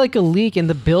just had like a leak and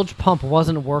the bilge pump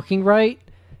wasn't working right,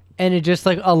 and it just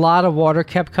like a lot of water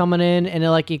kept coming in, and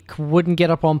it wouldn't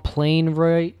get up on plane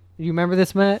right. You remember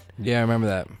this, Matt? Yeah, I remember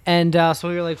that. And so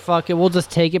we were like, fuck it, we'll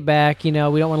just take it back. You know,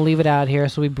 we don't want to leave it out here.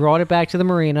 So we brought it back to the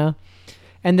marina.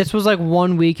 And this was like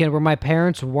one weekend where my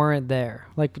parents weren't there.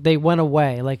 Like, they went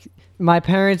away. Like, my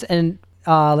parents and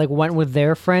like went with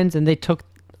their friends, and they took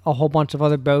a whole bunch of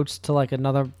other boats to like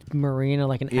another marina,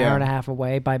 like an hour and a half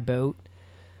away by boat.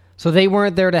 So they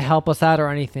weren't there to help us out or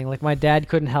anything. Like, my dad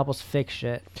couldn't help us fix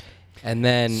shit. And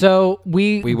then So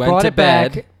we went brought to it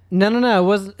back. bed.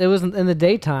 No. It wasn't in the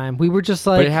daytime. We were just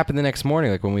but like, it happened the next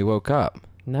morning, like when we woke up.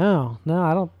 no,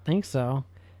 I don't think so.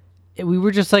 We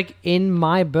were just like in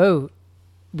my boat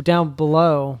down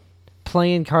below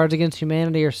playing Cards Against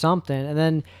Humanity or something. And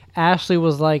then Ashley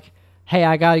was like, hey,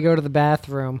 I got to go to the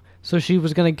bathroom. So she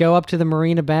was going to go up to the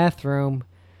marina bathroom.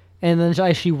 And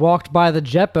then she walked by the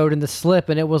jet boat in the slip,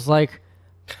 and it was like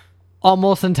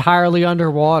almost entirely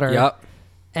underwater. Yep.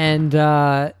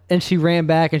 And she ran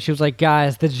back, and she was like,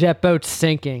 guys, the jet boat's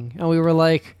sinking. And we were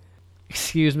like,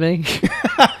 excuse me?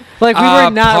 Like, we were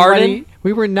not pardon? ready.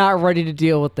 We were not ready to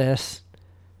deal with this.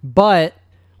 But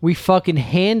we fucking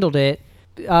handled it.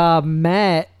 So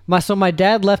my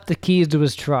dad left the keys to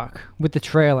his truck with the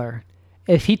trailer.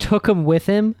 If he took them with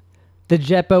him, the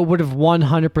jet boat would have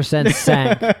 100%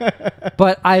 sank.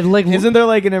 But I like. Isn't there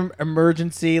like an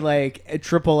emergency like a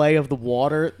AAA of the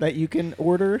water that you can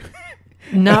order?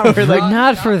 Not Or, for, like-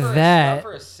 not for that.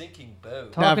 a sinking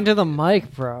boat. Talking to the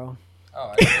mic, bro.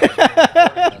 Oh, I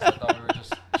thought we were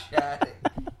just chatting.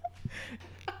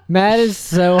 Matt is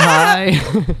so high.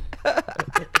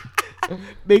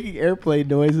 Making airplane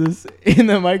noises in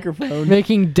the microphone.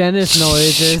 Making dentist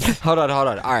noises. Hold on. All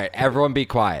right, everyone be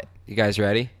quiet. You guys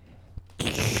ready?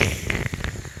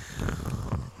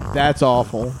 That's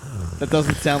awful. That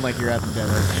doesn't sound like you're at the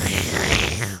dentist.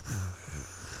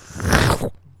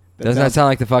 Doesn't that sound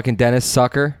like the fucking dentist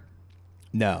sucker?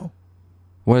 No.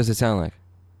 What does it sound like?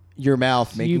 Your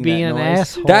mouth making You being that an noise.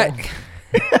 asshole. That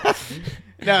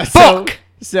No, Fuck!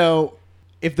 So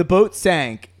if the boat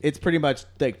sank, it's pretty much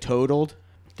like totaled.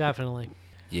 Definitely.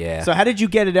 Yeah. So how did you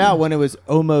get it out when it was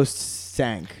almost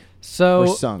sank or So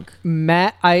sunk?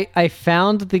 Matt, I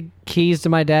found the keys to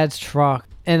my dad's truck,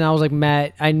 and I was like,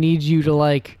 Matt, I need you to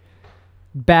like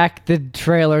back the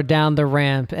trailer down the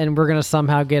ramp, and we're gonna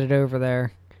somehow get it over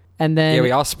there. And then yeah, we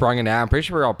all sprung it out. I'm pretty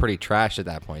sure we were all pretty trashed at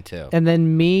that point too. And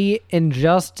then me and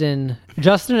Justin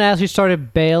and Ashley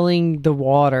started bailing the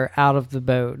water out of the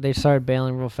boat. They started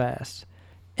bailing real fast.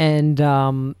 And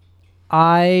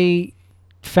I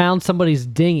found somebody's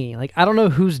dinghy. Like, I don't know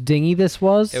whose dinghy this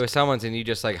was. It was someone's, and you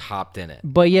just like hopped in it.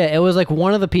 But yeah, it was like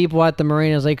one of the people at the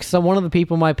marina. It was like one of the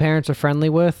people my parents are friendly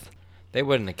with. They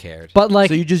wouldn't have cared. But like,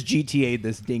 So you just GTA'd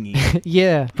this dinghy.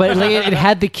 yeah, but like it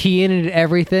had the key in it and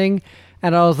everything.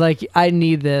 And I was like, I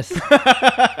need this.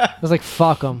 I was like,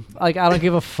 fuck them. Like, I don't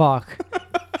give a fuck.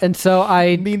 And so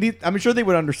I mean, I'm sure they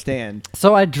would understand.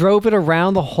 So I drove it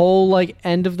around the whole like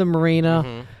end of the marina.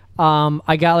 Mm-hmm.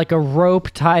 I got like a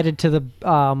rope tied it to the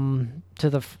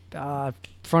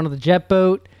front of the jet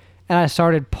boat, and I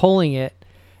started pulling it.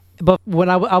 But when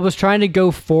I was trying to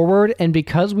go forward, and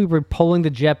because we were pulling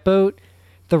the jet boat,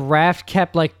 the raft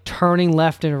kept like turning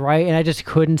left and right, and I just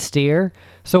couldn't steer.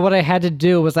 So what I had to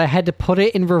do was I had to put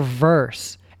it in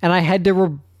reverse, and I had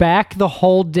to back the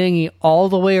whole dinghy all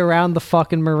the way around the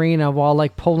fucking marina while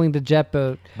like pulling the jet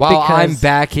boat. While I'm because-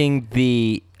 backing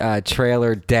the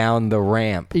trailer down the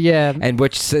ramp. Yeah. And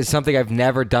which is something I've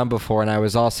never done before, and I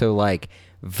was also like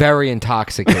very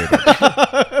intoxicated.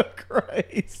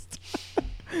 Christ.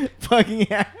 Fucking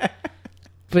yeah.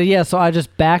 But yeah, so I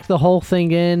just backed the whole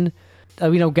thing in,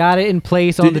 got it in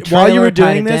place on the trailer, While you were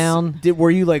tied doing it this, down. were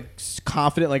you like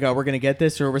confident, like, oh, we're gonna get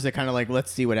this, or was it kind of like,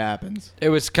 let's see what happens? It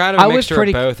was kind of I a was mixture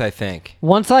pretty- of both, I think.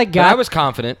 Once I But got I was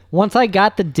confident. Once I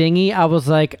got the dinghy, I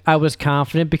was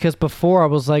confident because before I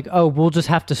was like, oh, we'll just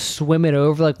have to swim it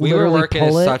over, like We were literally working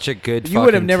pull as it. such a good You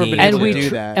would have fucking never team. been able and to we do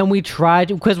tr- that. and we tried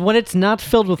because when it's not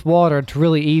filled with water, it's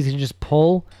really easy to just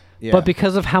pull. Yeah. But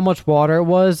because of how much water it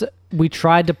was, we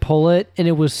tried to pull it, and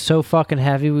it was so fucking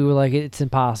heavy. We were like, it's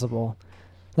impossible.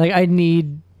 Like, I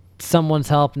need someone's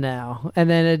help now. And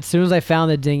then as soon as I found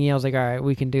the dinghy, I was like, all right,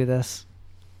 we can do this.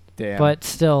 Damn. But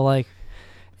still, like,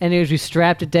 anyways, we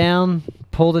strapped it down,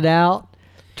 pulled it out,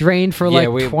 drained for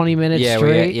 20 minutes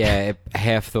straight.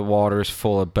 Half the water's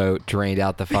full of boat drained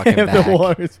out the fucking Half back. the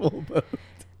water's full of boat.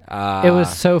 It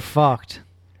was so fucked.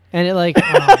 And it like,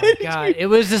 oh my God. It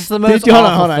was just the most Hold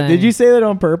awful on. thing. Did you say that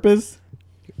on purpose?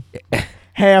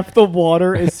 Half the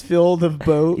water is filled of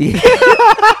boat.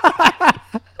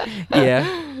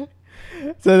 Yeah.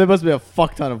 So there must be a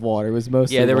fuck ton of water. It was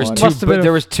mostly Yeah, there was water. Must have been a-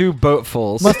 there was two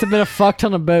boatfuls. Must have been a fuck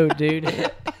ton of boat, dude.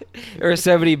 There were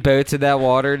so many boats in that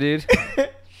water, dude.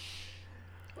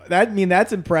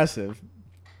 That's impressive.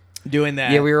 Doing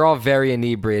that. Yeah, we were all very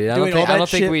inebriated. I Doing all I that don't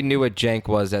think shit- we knew what jank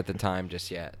was at the time just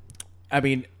yet. I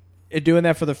mean, doing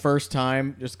that for the first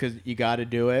time just because you got to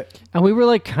do it. And we were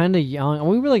like kind of young.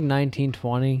 We were like 19,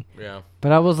 20. Yeah.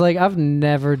 But I was like, I've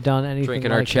never done anything Drinking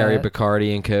like our cherry that.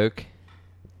 Bacardi and Coke.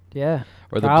 Yeah.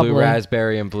 Or the Probably. blue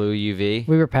raspberry and blue UV.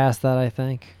 We were past that, I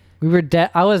think. We were.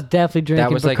 I was definitely drinking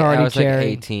That was like Bacardi cherry.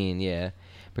 18, yeah.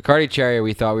 Bacardi cherry,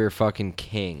 we thought we were fucking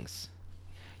kings.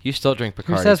 You still drink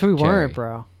Bacardi Who says we cherry. weren't,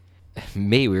 bro?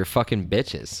 Me, we were fucking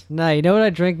bitches. No, you know what I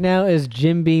drink now is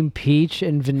Jim Beam peach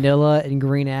and vanilla and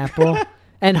green apple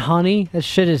and honey. That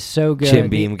shit is so good. Jim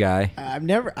Beam guy. I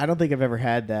don't think I've ever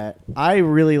had that. I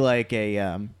really like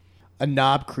a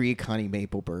Knob Creek honey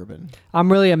maple bourbon. I'm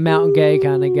really a Mountain Gay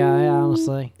kind of guy,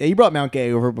 honestly. Yeah, you brought Mount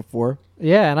Gay over before.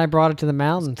 Yeah, and I brought it to the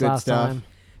mountains Good last stuff. time.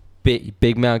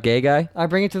 Big Mount Gay guy. I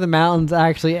bring it to the mountains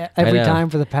actually every know.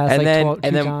 time for the past And like then 12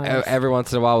 and then times. every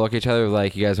once in a while we'll look at each other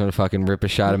like, you guys want to fucking rip a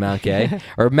shot of Mount Gay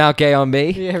or Mount Gay on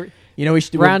me? Yeah, You know, we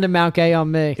should round of Mount Gay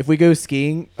on me. if we go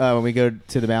skiing when we go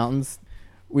to the mountains.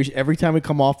 Every time we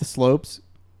come off the slopes,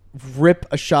 rip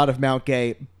a shot of Mount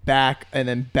Gay back and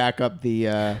then back up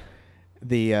the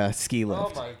ski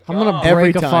lift. I'm gonna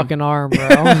Every break a time. fucking arm,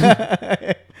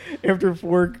 bro. After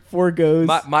four goes.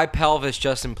 My pelvis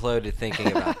just imploded thinking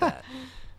about that.